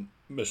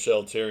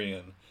Michel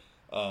Therrien.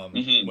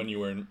 When you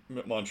were in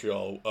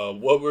Montreal,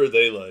 what were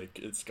they like?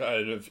 It's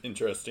kind of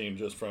interesting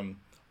just from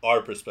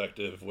our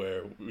perspective,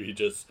 where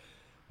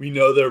we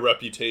know their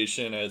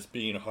reputation as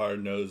being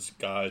hard-nosed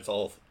guys,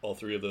 all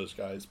 3 of those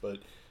guys, but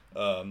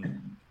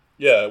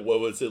what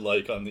was it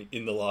like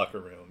in the locker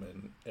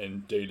room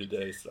and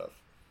day-to-day stuff?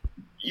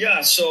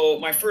 Yeah, so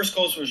my first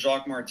coach was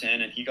Jacques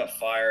Martin, and he got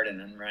fired, and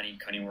then Randy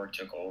Cunningworth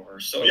took over.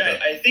 So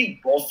I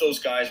think both those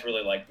guys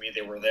really liked me.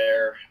 They were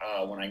there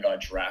when I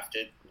got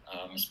drafted.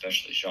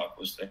 Especially Jacques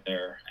was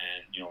there,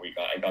 and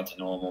I got to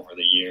know him over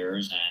the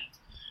years, and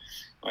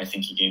I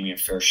think he gave me a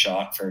fair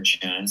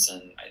chance,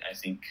 and I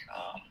think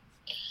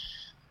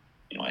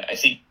I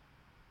think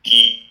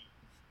he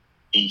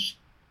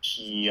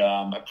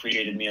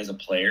appreciated me as a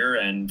player,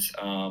 and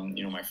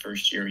my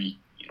first year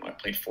I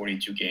played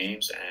 42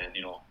 games, and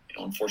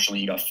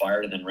unfortunately he got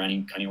fired, and then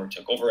Randy Cunningworth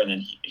took over, and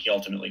then he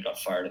ultimately got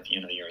fired at the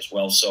end of the year as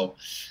well. So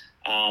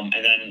And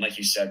then, like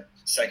you said,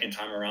 second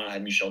time around, I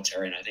had Michel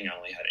Therrien. I think I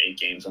only had 8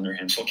 games under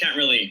him, so can't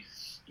really,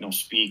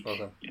 speak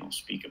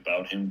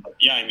about him. But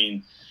yeah, I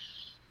mean,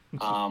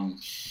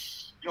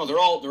 they're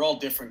all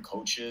different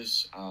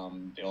coaches.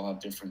 They all have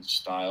different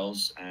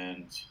styles,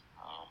 and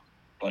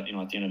but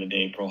at the end of the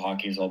day, pro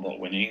hockey is all about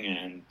winning,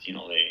 and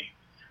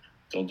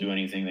they'll do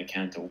anything they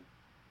can to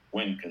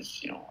win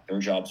because their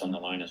job's on the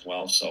line as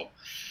well. So.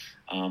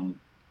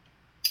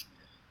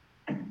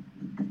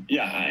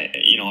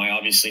 I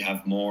obviously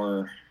have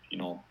more,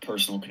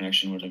 personal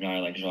connection with a guy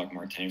like Jacques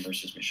Martin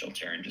versus Michel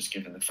Therrien, just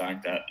given the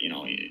fact that,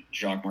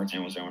 Jacques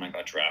Martin was there when I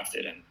got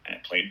drafted and I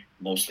played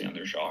mostly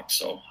under Jacques.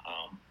 So,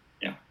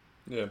 yeah.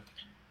 Yeah,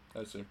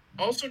 I see.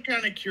 Also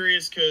kind of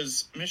curious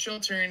because Michel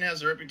Therrien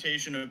has a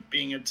reputation of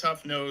being a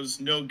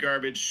tough-nosed,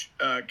 no-garbage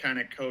kind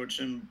of coach.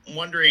 And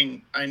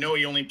wondering, I know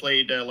he only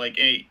played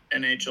 8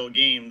 NHL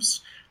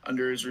games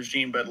under his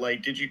regime, but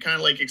did you kind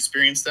of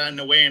experience that in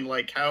a way? And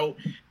how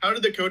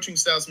did the coaching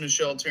styles of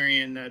Michel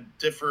Therrien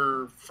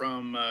differ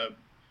from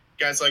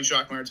guys like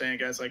Jacques Martin and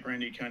guys like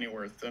Randy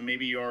Kennyworth?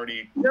 Maybe you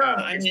already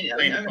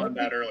explained upon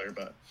that earlier,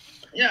 but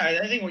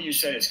yeah, I think what you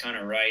said is kind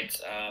of right.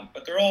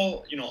 But they're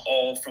all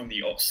all from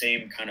the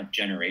same kind of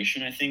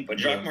generation, I think. But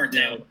Jacques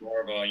Martin was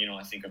more of a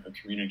I think of a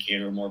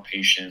communicator, more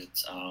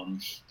patient.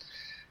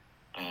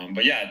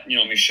 But yeah,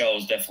 Michel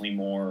is definitely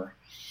more,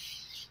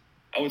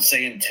 I would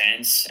say,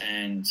 intense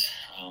and,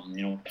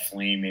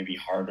 definitely maybe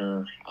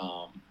harder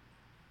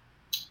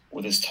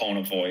with his tone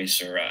of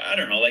voice, or I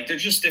don't know, they're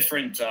just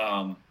different.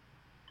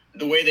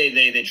 The way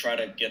they try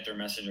to get their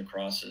message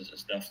across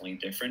is definitely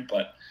different,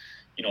 but,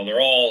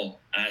 they're all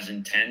as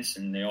intense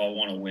and they all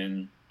want to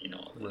win,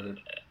 right. at the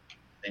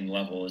same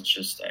level. It's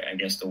just, I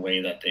guess, the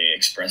way that they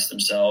express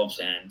themselves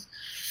and,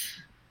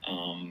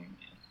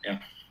 yeah.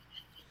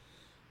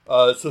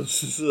 So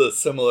this is a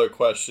similar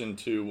question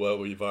to what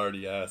we've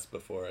already asked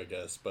before, I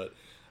guess. But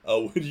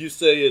would you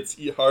say it's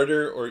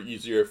harder or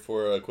easier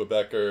for a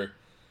Quebecer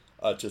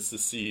to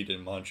succeed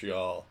in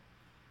Montreal?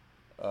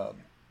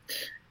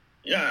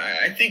 Yeah,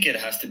 I think it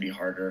has to be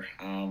harder.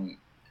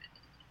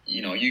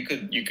 You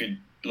could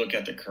look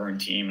at the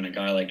current team and a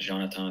guy like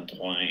Jonathan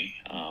Drouin,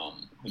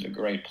 who's a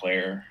great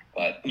player,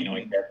 but he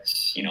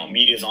gets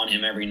media's on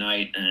him every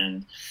night,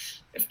 and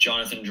if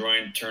Jonathan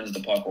Drouin turns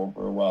the puck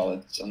over, well,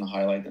 it's on the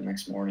highlight the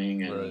next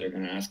morning, and they're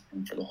going to ask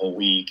him for the whole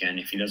week. And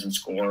if he doesn't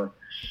score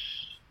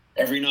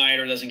every night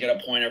or doesn't get a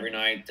point every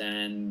night,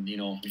 then,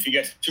 if he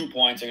gets 2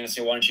 points, they're going to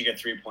say, why don't you get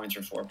 3 points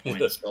or 4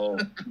 points? So,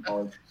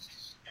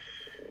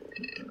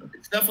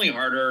 it's definitely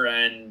harder.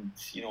 And,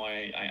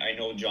 I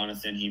know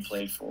Jonathan, he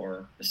played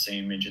for the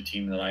same midget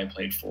team that I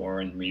played for,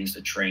 and we used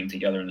to train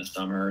together in the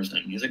summers,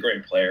 and he's a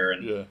great player.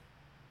 And,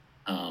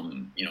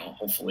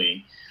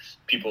 hopefully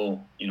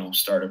people,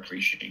 start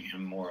appreciating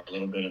him more a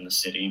little bit in the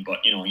city. But,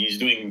 he's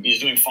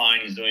doing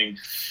fine. He's doing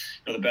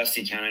the best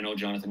he can. I know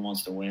Jonathan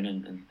wants to win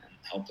and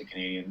help the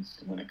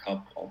Canadiens win a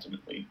cup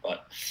ultimately.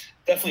 But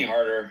definitely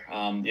harder.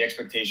 The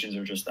expectations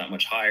are just that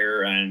much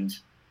higher. And,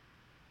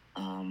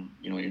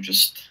 you're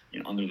just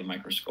under the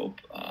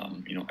microscope,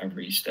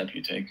 every step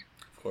you take.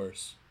 Of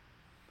course.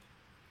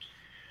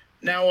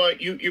 Now,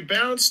 you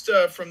bounced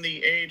from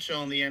the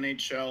AHL and the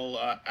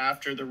NHL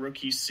after the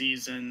rookie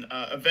season.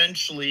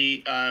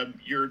 Eventually,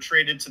 you're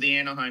traded to the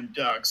Anaheim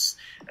Ducks.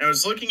 And I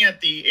was looking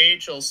at the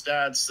AHL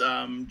stats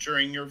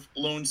during your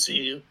loan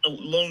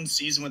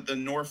season with the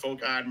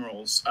Norfolk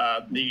Admirals,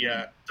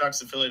 the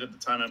Ducks affiliate at the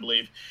time, I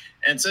believe.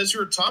 And it says you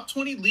were top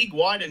 20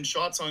 league-wide in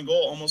shots on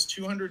goal, almost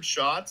 200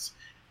 shots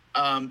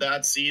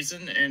that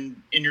season.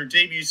 And in your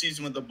debut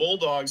season with the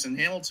Bulldogs in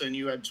Hamilton,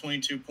 you had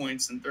 22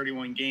 points in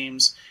 31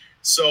 games.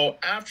 So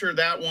after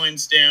that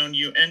winds down,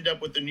 you end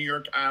up with the New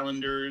York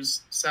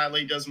Islanders.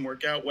 Sadly, it doesn't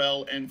work out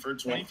well. And for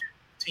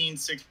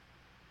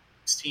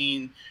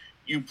 2015-16,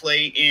 you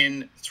play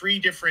in 3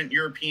 different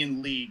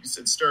European leagues.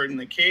 It started in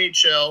the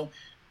KHL,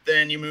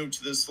 then you move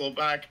to the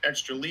Slovak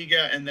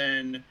Extraliga, and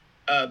then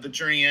the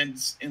journey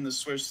ends in the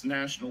Swiss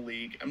National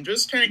League. I'm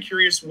just kind of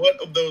curious, what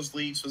of those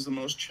leagues was the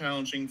most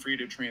challenging for you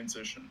to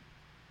transition?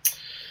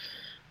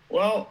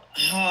 Well,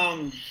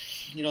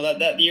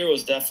 that year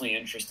was definitely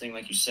interesting.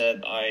 Like you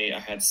said,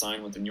 I had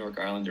signed with the New York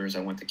Islanders. I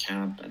went to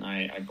camp, and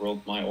I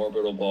broke my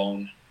orbital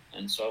bone.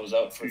 And so I was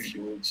out for a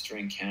few weeks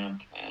during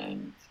camp,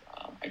 and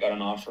I got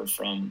an offer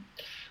from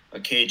a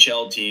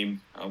KHL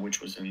team,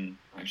 which was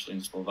actually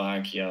in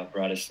Slovakia,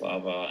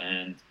 Bratislava.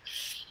 And,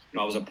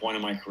 I was at a point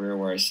in my career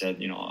where I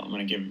said, I'm going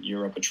to give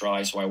Europe a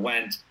try. So I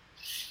went.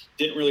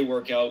 Didn't really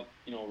work out,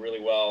 really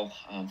well.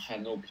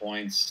 Had no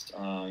points.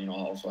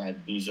 Also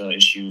had visa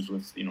issues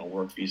with,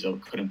 work visa.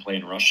 Couldn't play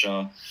in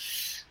Russia.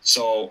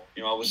 So,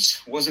 I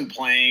wasn't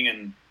playing,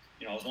 and,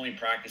 I was only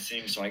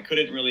practicing. So I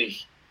couldn't really,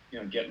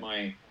 couldn't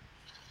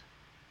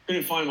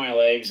find my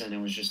legs, and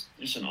it was just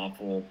an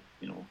awful,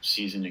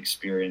 season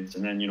experience.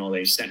 And then,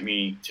 they sent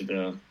me to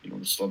the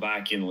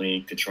Slovakian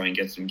league to try and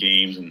get some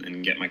games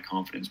and get my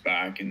confidence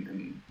back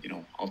and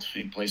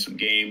ultimately play some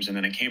games. And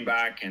then I came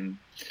back, and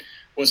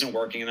wasn't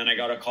working. And then I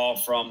got a call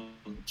from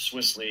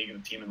Swiss League, the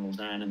team in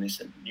Lausanne, and they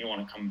said, "You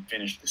want to come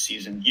finish the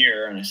season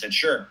here?" And I said,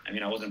 "Sure." I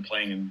mean, I wasn't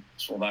playing in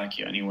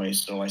Slovakia anyway,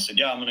 so I said,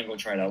 "Yeah, I'm going to go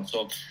try it out."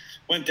 So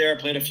went there,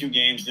 played a few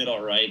games, did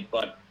all right.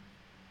 But,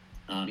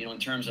 in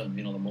terms of,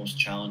 the most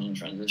challenging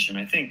transition,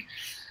 I think,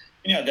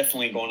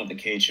 definitely going to the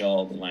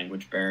KHL, the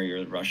language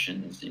barrier, the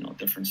Russians,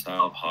 different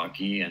style of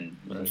hockey. And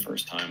the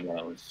first time that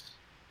I was,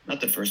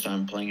 not the first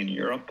time playing in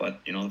Europe, but,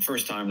 the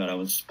first time that I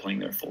was playing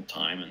there full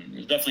time. And it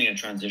was definitely a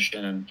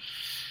transition.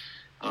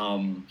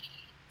 And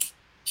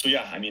so,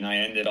 yeah, I mean, I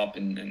ended up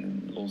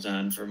in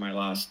Lausanne for my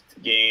last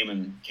game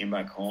and came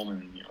back home.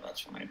 And,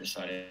 that's when I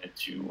decided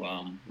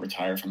to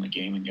retire from the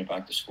game and get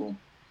back to school.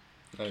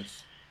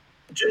 Nice.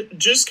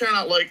 Just kind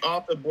of like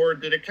off the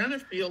board, did it kind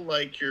of feel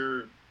like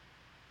you're,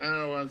 I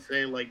don't want to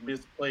say like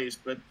misplaced,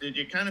 but did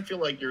you kind of feel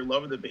like your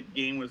love of the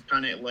game was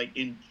kind of like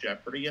in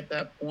jeopardy at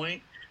that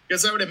point?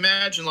 Because I would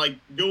imagine like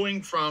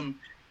going from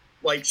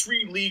like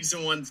 3 leagues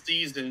in one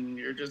season,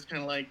 you're just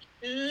kind of like,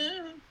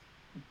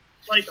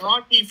 like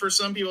hockey for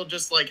some people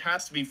just like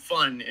has to be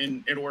fun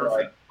in order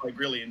to like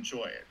really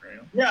enjoy it, right?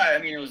 Yeah,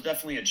 I mean, it was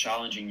definitely a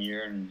challenging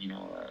year, and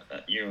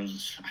that year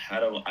was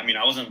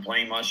I wasn't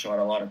playing much, so I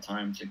had a lot of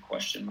time to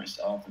question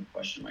myself and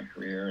question my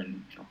career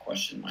and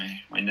question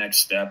my next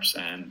steps.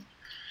 And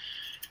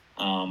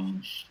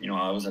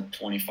I was at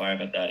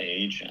 25 at that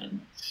age,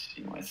 and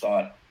I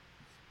thought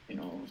it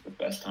was the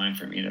best time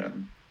for me to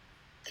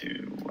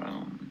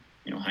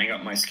hang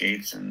up my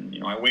skates. And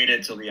I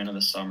waited till the end of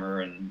the summer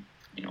and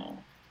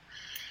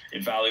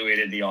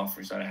evaluated the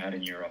offers that I had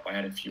in Europe. I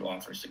had a few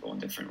offers to go in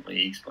different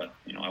leagues, but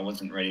I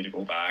wasn't ready to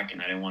go back,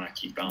 and I didn't want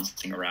to keep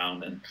bouncing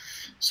around. And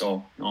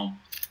so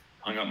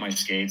hung up my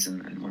skates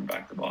and went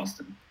back to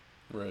Boston.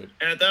 Right.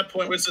 And at that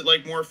point, was it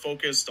like more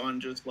focused on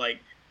just like,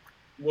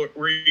 what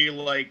were you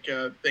like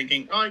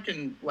thinking, I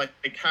can like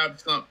have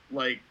some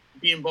like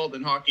be involved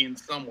in hockey in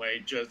some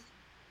way,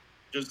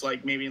 just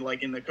like maybe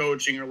like in the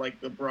coaching or like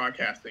the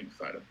broadcasting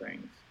side of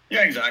things?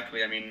 Yeah,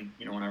 exactly. I mean,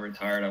 when I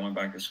retired, I went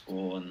back to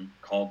school and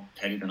called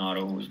Teddy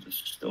Donato, who was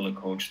still the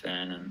coach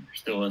then and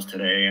still is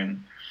today,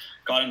 and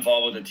got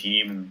involved with the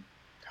team and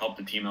helped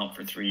the team out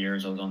for 3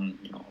 years. I was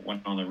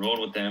went on the road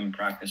with them,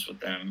 practiced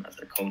with them as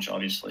their coach,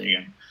 obviously,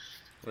 and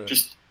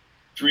just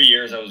 3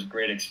 years. That was a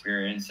great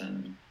experience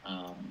and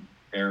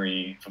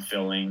very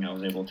fulfilling. I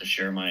was able to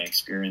share my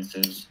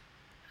experiences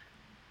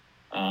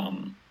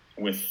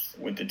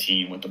with the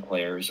team, with the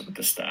players, with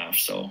the staff.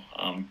 So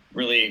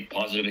really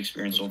positive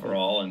experience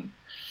overall, and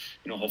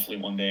hopefully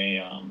one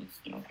day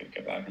could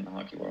get back in the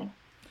hockey world.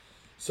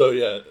 So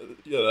yeah,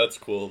 that's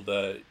cool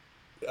that,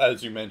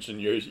 as you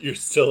mentioned, you're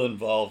still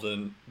involved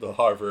in the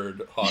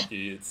Harvard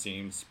hockey, it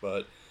seems.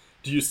 But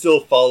do you still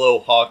follow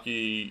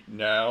hockey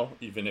now,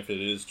 even if it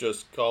is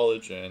just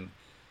college? And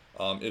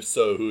if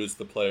so, who is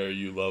the player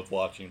you love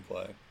watching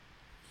play?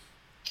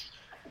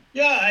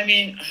 Yeah, I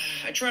mean,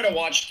 I try to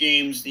watch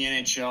games, the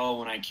NHL,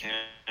 when I can.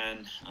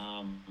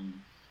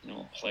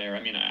 Player.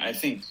 I mean, I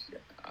think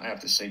I have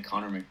to say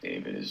Connor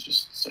McDavid is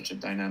just such a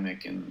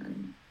dynamic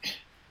and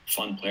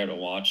fun player to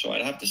watch. So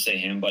I'd have to say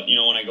him. But,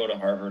 when I go to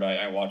Harvard,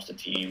 I watch the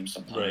team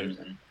sometimes.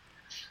 Right.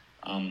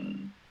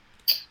 And,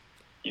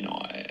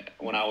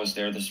 when I was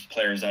there, there's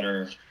players that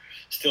are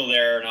still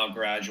there now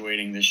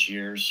graduating this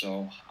year.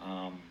 So,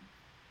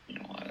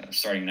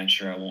 starting next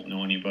year, I won't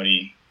know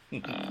anybody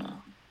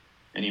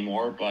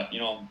anymore, but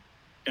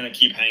gonna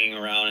keep hanging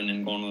around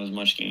and going to as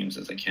much games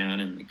as I can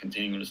and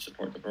continuing to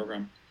support the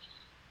program.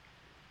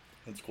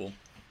 That's cool.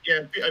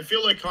 Yeah, I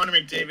feel like Connor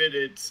McDavid,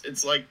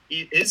 it's like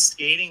his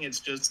skating, it's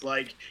just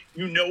like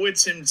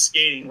it's him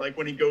skating, like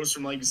when he goes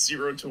from like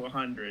 0 to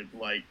 100,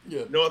 like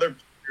no other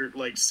player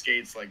like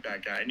skates like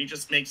that guy, and he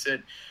just makes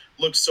it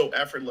look so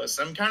effortless.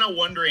 I'm kind of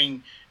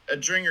wondering,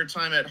 during your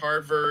time at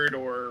Harvard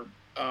or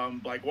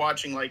like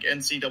watching like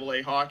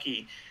NCAA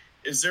hockey,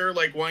 is there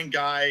like one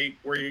guy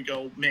where you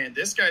go, man,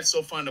 this guy's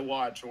so fun to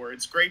watch, or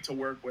it's great to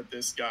work with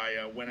this guy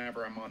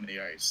whenever I'm on the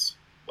ice?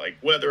 Like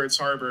whether it's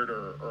Harvard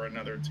or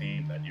another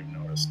team that you've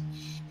noticed.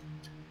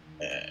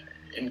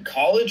 In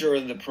college or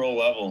in the pro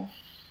level?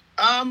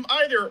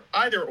 Either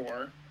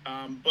or.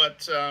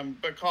 But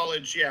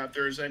college, yeah, if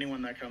there's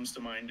anyone that comes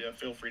to mind,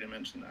 feel free to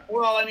mention that.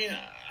 Well, I mean,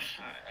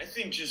 I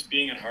think just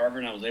being at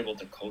Harvard, I was able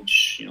to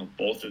coach,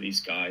 both of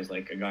these guys,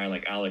 like a guy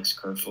like Alex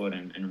Kerfoot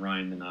and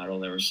Ryan Donato.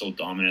 They were so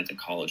dominant at the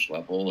college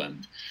level,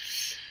 and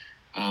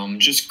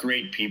just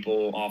great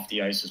people off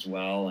the ice as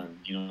well. And,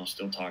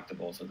 still talk to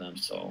both of them.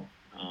 So,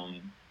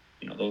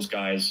 those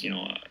guys,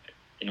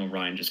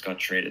 Ryan just got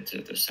traded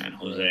to San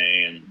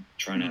Jose and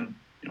trying to,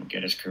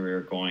 get his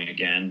career going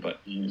again, but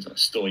he's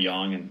still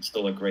young and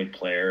still a great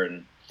player,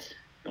 and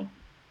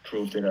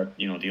proved it at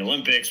the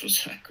Olympics,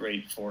 was a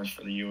great force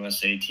for the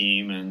USA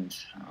team. And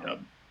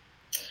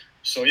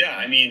so yeah,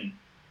 I mean,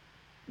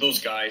 those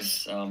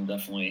guys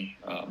definitely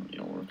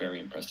were very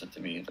impressive to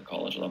me at the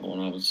college level when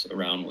I was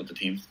around with the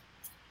team.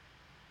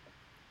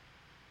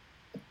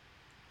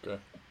 Okay.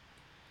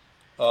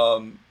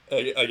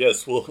 I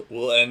guess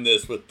we'll end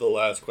this with the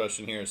last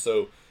question here.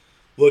 So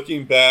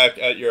looking back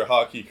at your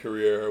hockey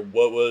career,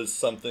 what was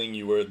something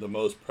you were the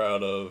most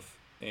proud of,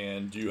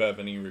 and do you have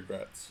any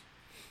regrets?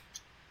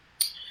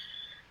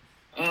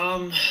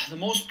 The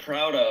most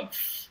proud of,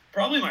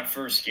 probably my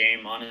first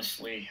game,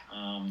 honestly.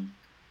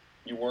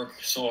 You work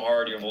so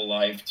hard your whole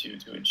life to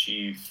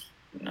achieve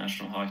the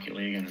National Hockey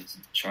League, and it's a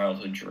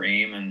childhood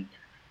dream. And,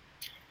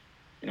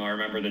 I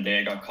remember the day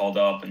I got called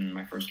up, and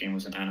my first game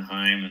was in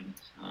Anaheim, and,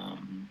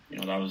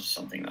 that was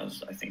something that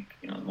was, I think,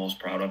 the most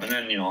proud of. And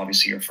then,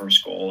 obviously your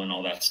first goal and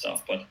all that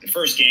stuff. But the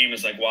first game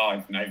is like, wow,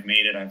 I've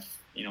made it.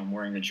 I'm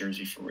wearing the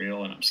jersey for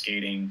real, and I'm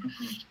skating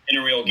in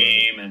a real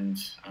game. And,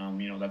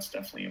 that's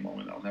definitely a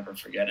moment I'll never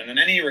forget. And then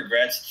any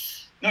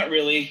regrets, not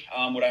really.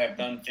 Would I have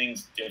done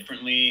things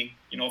differently?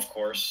 Of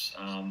course.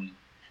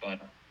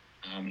 But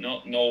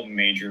no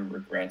major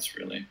regrets,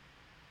 really.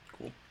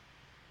 Cool.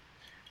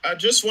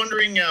 Just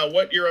wondering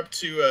what you're up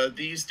to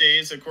these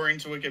days. According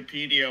to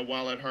Wikipedia,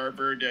 while at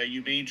Harvard,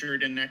 you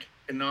majored in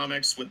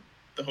economics with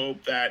the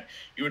hope that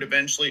you would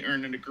eventually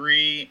earn a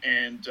degree.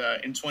 And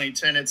in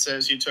 2010, it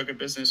says you took a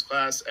business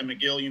class at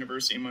McGill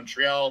University in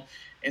Montreal.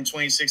 In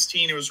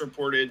 2016, it was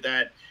reported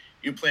that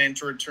you plan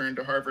to return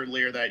to Harvard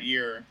later that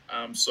year.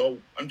 So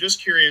I'm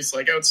just curious,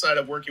 like outside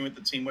of working with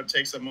the team, what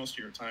takes up most of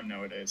your time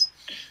nowadays?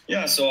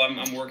 Yeah, so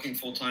I'm working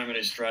full-time at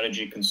a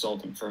strategy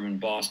consulting firm in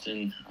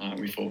Boston.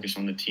 We focus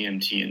on the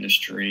TMT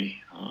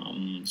industry.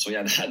 So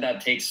yeah,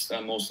 that takes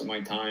most of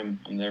my time.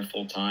 I'm there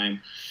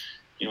full-time.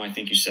 I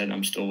think you said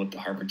I'm still with the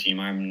Harvard team.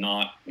 I'm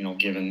not,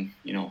 given,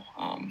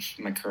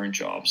 my current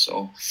job.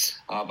 So,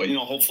 but,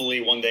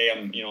 hopefully one day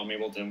I'm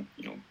able to,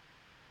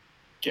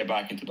 get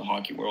back into the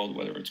hockey world,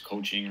 whether it's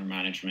coaching or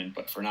management.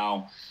 But for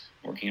now,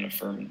 working at a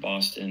firm in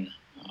Boston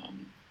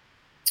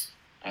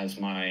as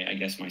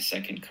my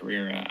second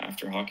career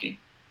after hockey.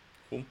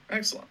 Cool.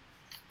 Excellent.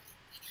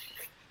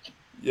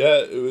 Yeah,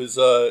 it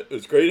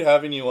was great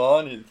having you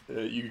on.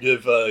 You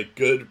give a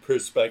good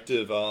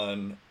perspective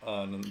on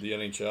the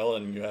NHL,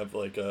 and you have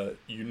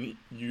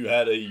you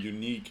had a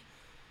unique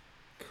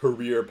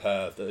career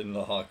path in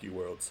the hockey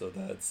world. So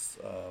that's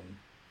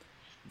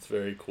it's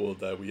very cool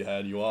that we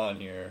had you on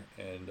here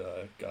and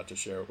got to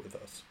share it with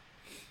us.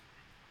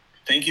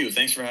 Thank you.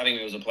 Thanks for having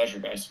me. It was a pleasure,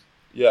 guys.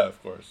 Yeah,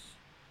 of course.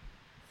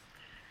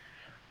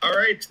 All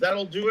right,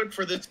 that'll do it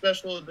for this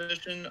special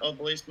edition of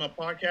the Lace 'em Up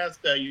Podcast.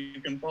 You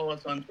can follow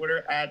us on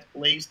Twitter at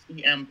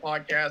LaceEM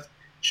Podcast.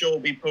 Show will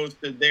be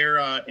posted there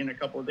in a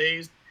couple of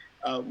days.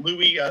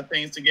 Louis,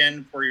 thanks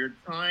again for your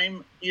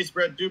time. He's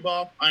Brett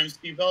Duboff. I'm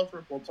Steve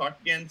Ellsworth. We'll talk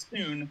again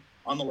soon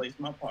on the Lace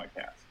 'em Up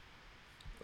Podcast.